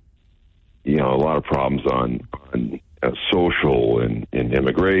have, a lot of problems on social and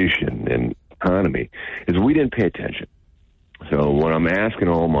immigration and economy, is we didn't pay attention. So what I'm asking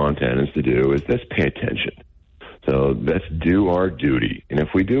all Montanans to do is let's pay attention. So let's do our duty. And if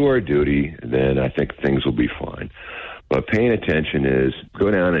we do our duty, then I think things will be fine. But paying attention is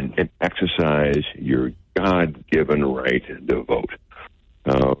go down and exercise your God-given right to vote.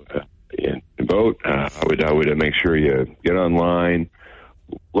 And vote, I would make sure you get online,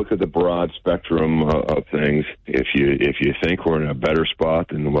 look at the broad spectrum of things. If you think we're in a better spot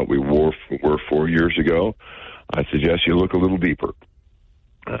than what we were 4 years ago, I suggest you look a little deeper.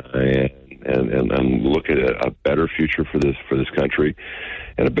 And look at a better future for this country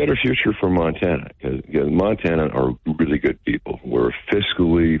and a better future for Montana. Because Montana are really good people. We're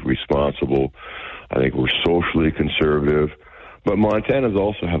fiscally responsible. I think we're socially conservative. But Montanans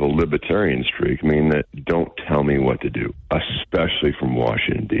also have a libertarian streak, meaning that don't tell me what to do, especially from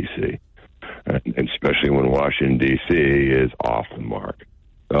Washington, D.C., and especially when Washington, D.C. is off the mark.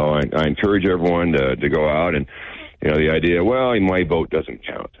 So I encourage everyone to go out and, the idea, well, my vote doesn't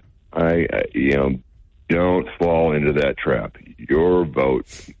count. Don't fall into that trap. Your vote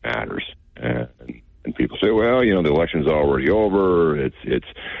matters. And people say, well, the election's already over. It's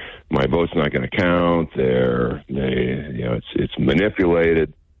my vote's not going to count. It's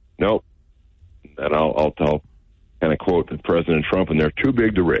manipulated. Nope. And I'll kind of quote President Trump, and they're too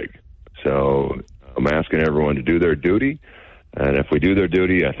big to rig. So I'm asking everyone to do their duty And if we do their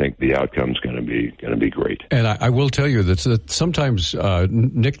duty, I think the outcome's going to be great. And I will tell you that sometimes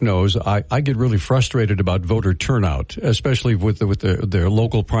Nick knows I get really frustrated about voter turnout, especially with their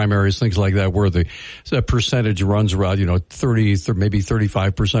local primaries, things like that, where the percentage runs around 30, maybe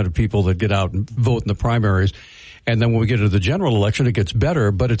 35% of people that get out and vote in the primaries. And then when we get to the general election, it gets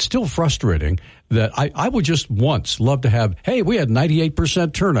better, but it's still frustrating that I would just once love to have, hey, we had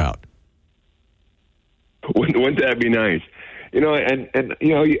 98% turnout. Wouldn't that be nice? And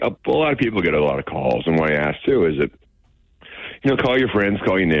a lot of people get a lot of calls, and what I ask too is that, call your friends,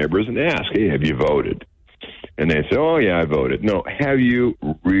 call your neighbors, and ask, hey, have you voted? And they say, oh yeah, I voted. No, have you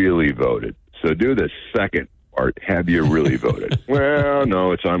really voted? So do the second part. Have you really voted? Well,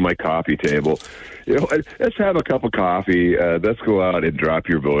 no, it's on my coffee table. Let's have a cup of coffee. Let's go out and drop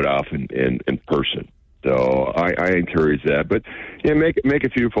your vote off in person. So I encourage that. But make a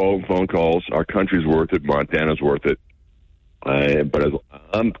few phone calls. Our country's worth it. Montana's worth it. But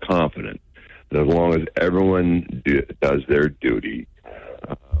I'm confident that as long as everyone does their duty,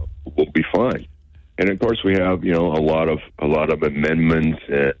 we'll be fine. And of course, we have a lot of amendments,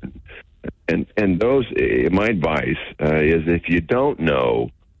 and those. My advice is, if you don't know,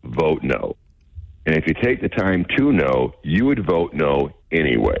 vote no. And if you take the time to know, you would vote no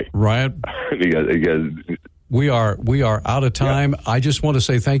anyway. Ryan, because we are out of time. Yeah. I just want to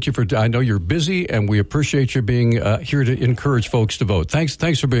say thank you I know you're busy, and we appreciate you being here to encourage folks to vote.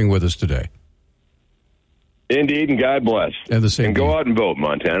 Thanks for being with us today. Indeed, and God bless. And the same. And go out and vote,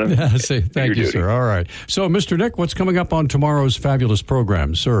 Montana. Thank you, sir. All right. So, Mr. Nick, what's coming up on tomorrow's fabulous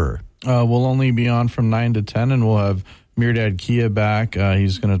program, sir? We'll only be on from 9 to 10, and we'll have Mirdad Kia back.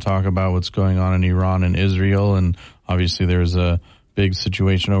 He's going to talk about what's going on in Iran and Israel, and obviously there's a big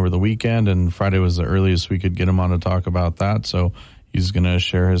situation over the weekend, and Friday was the earliest we could get him on to talk about that. So he's going to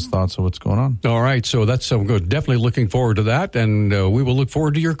share his thoughts of what's going on. All right. So that's good. Definitely looking forward to that. And we will look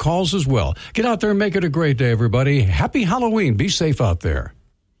forward to your calls as well. Get out there and make it a great day, everybody. Happy Halloween. Be safe out there.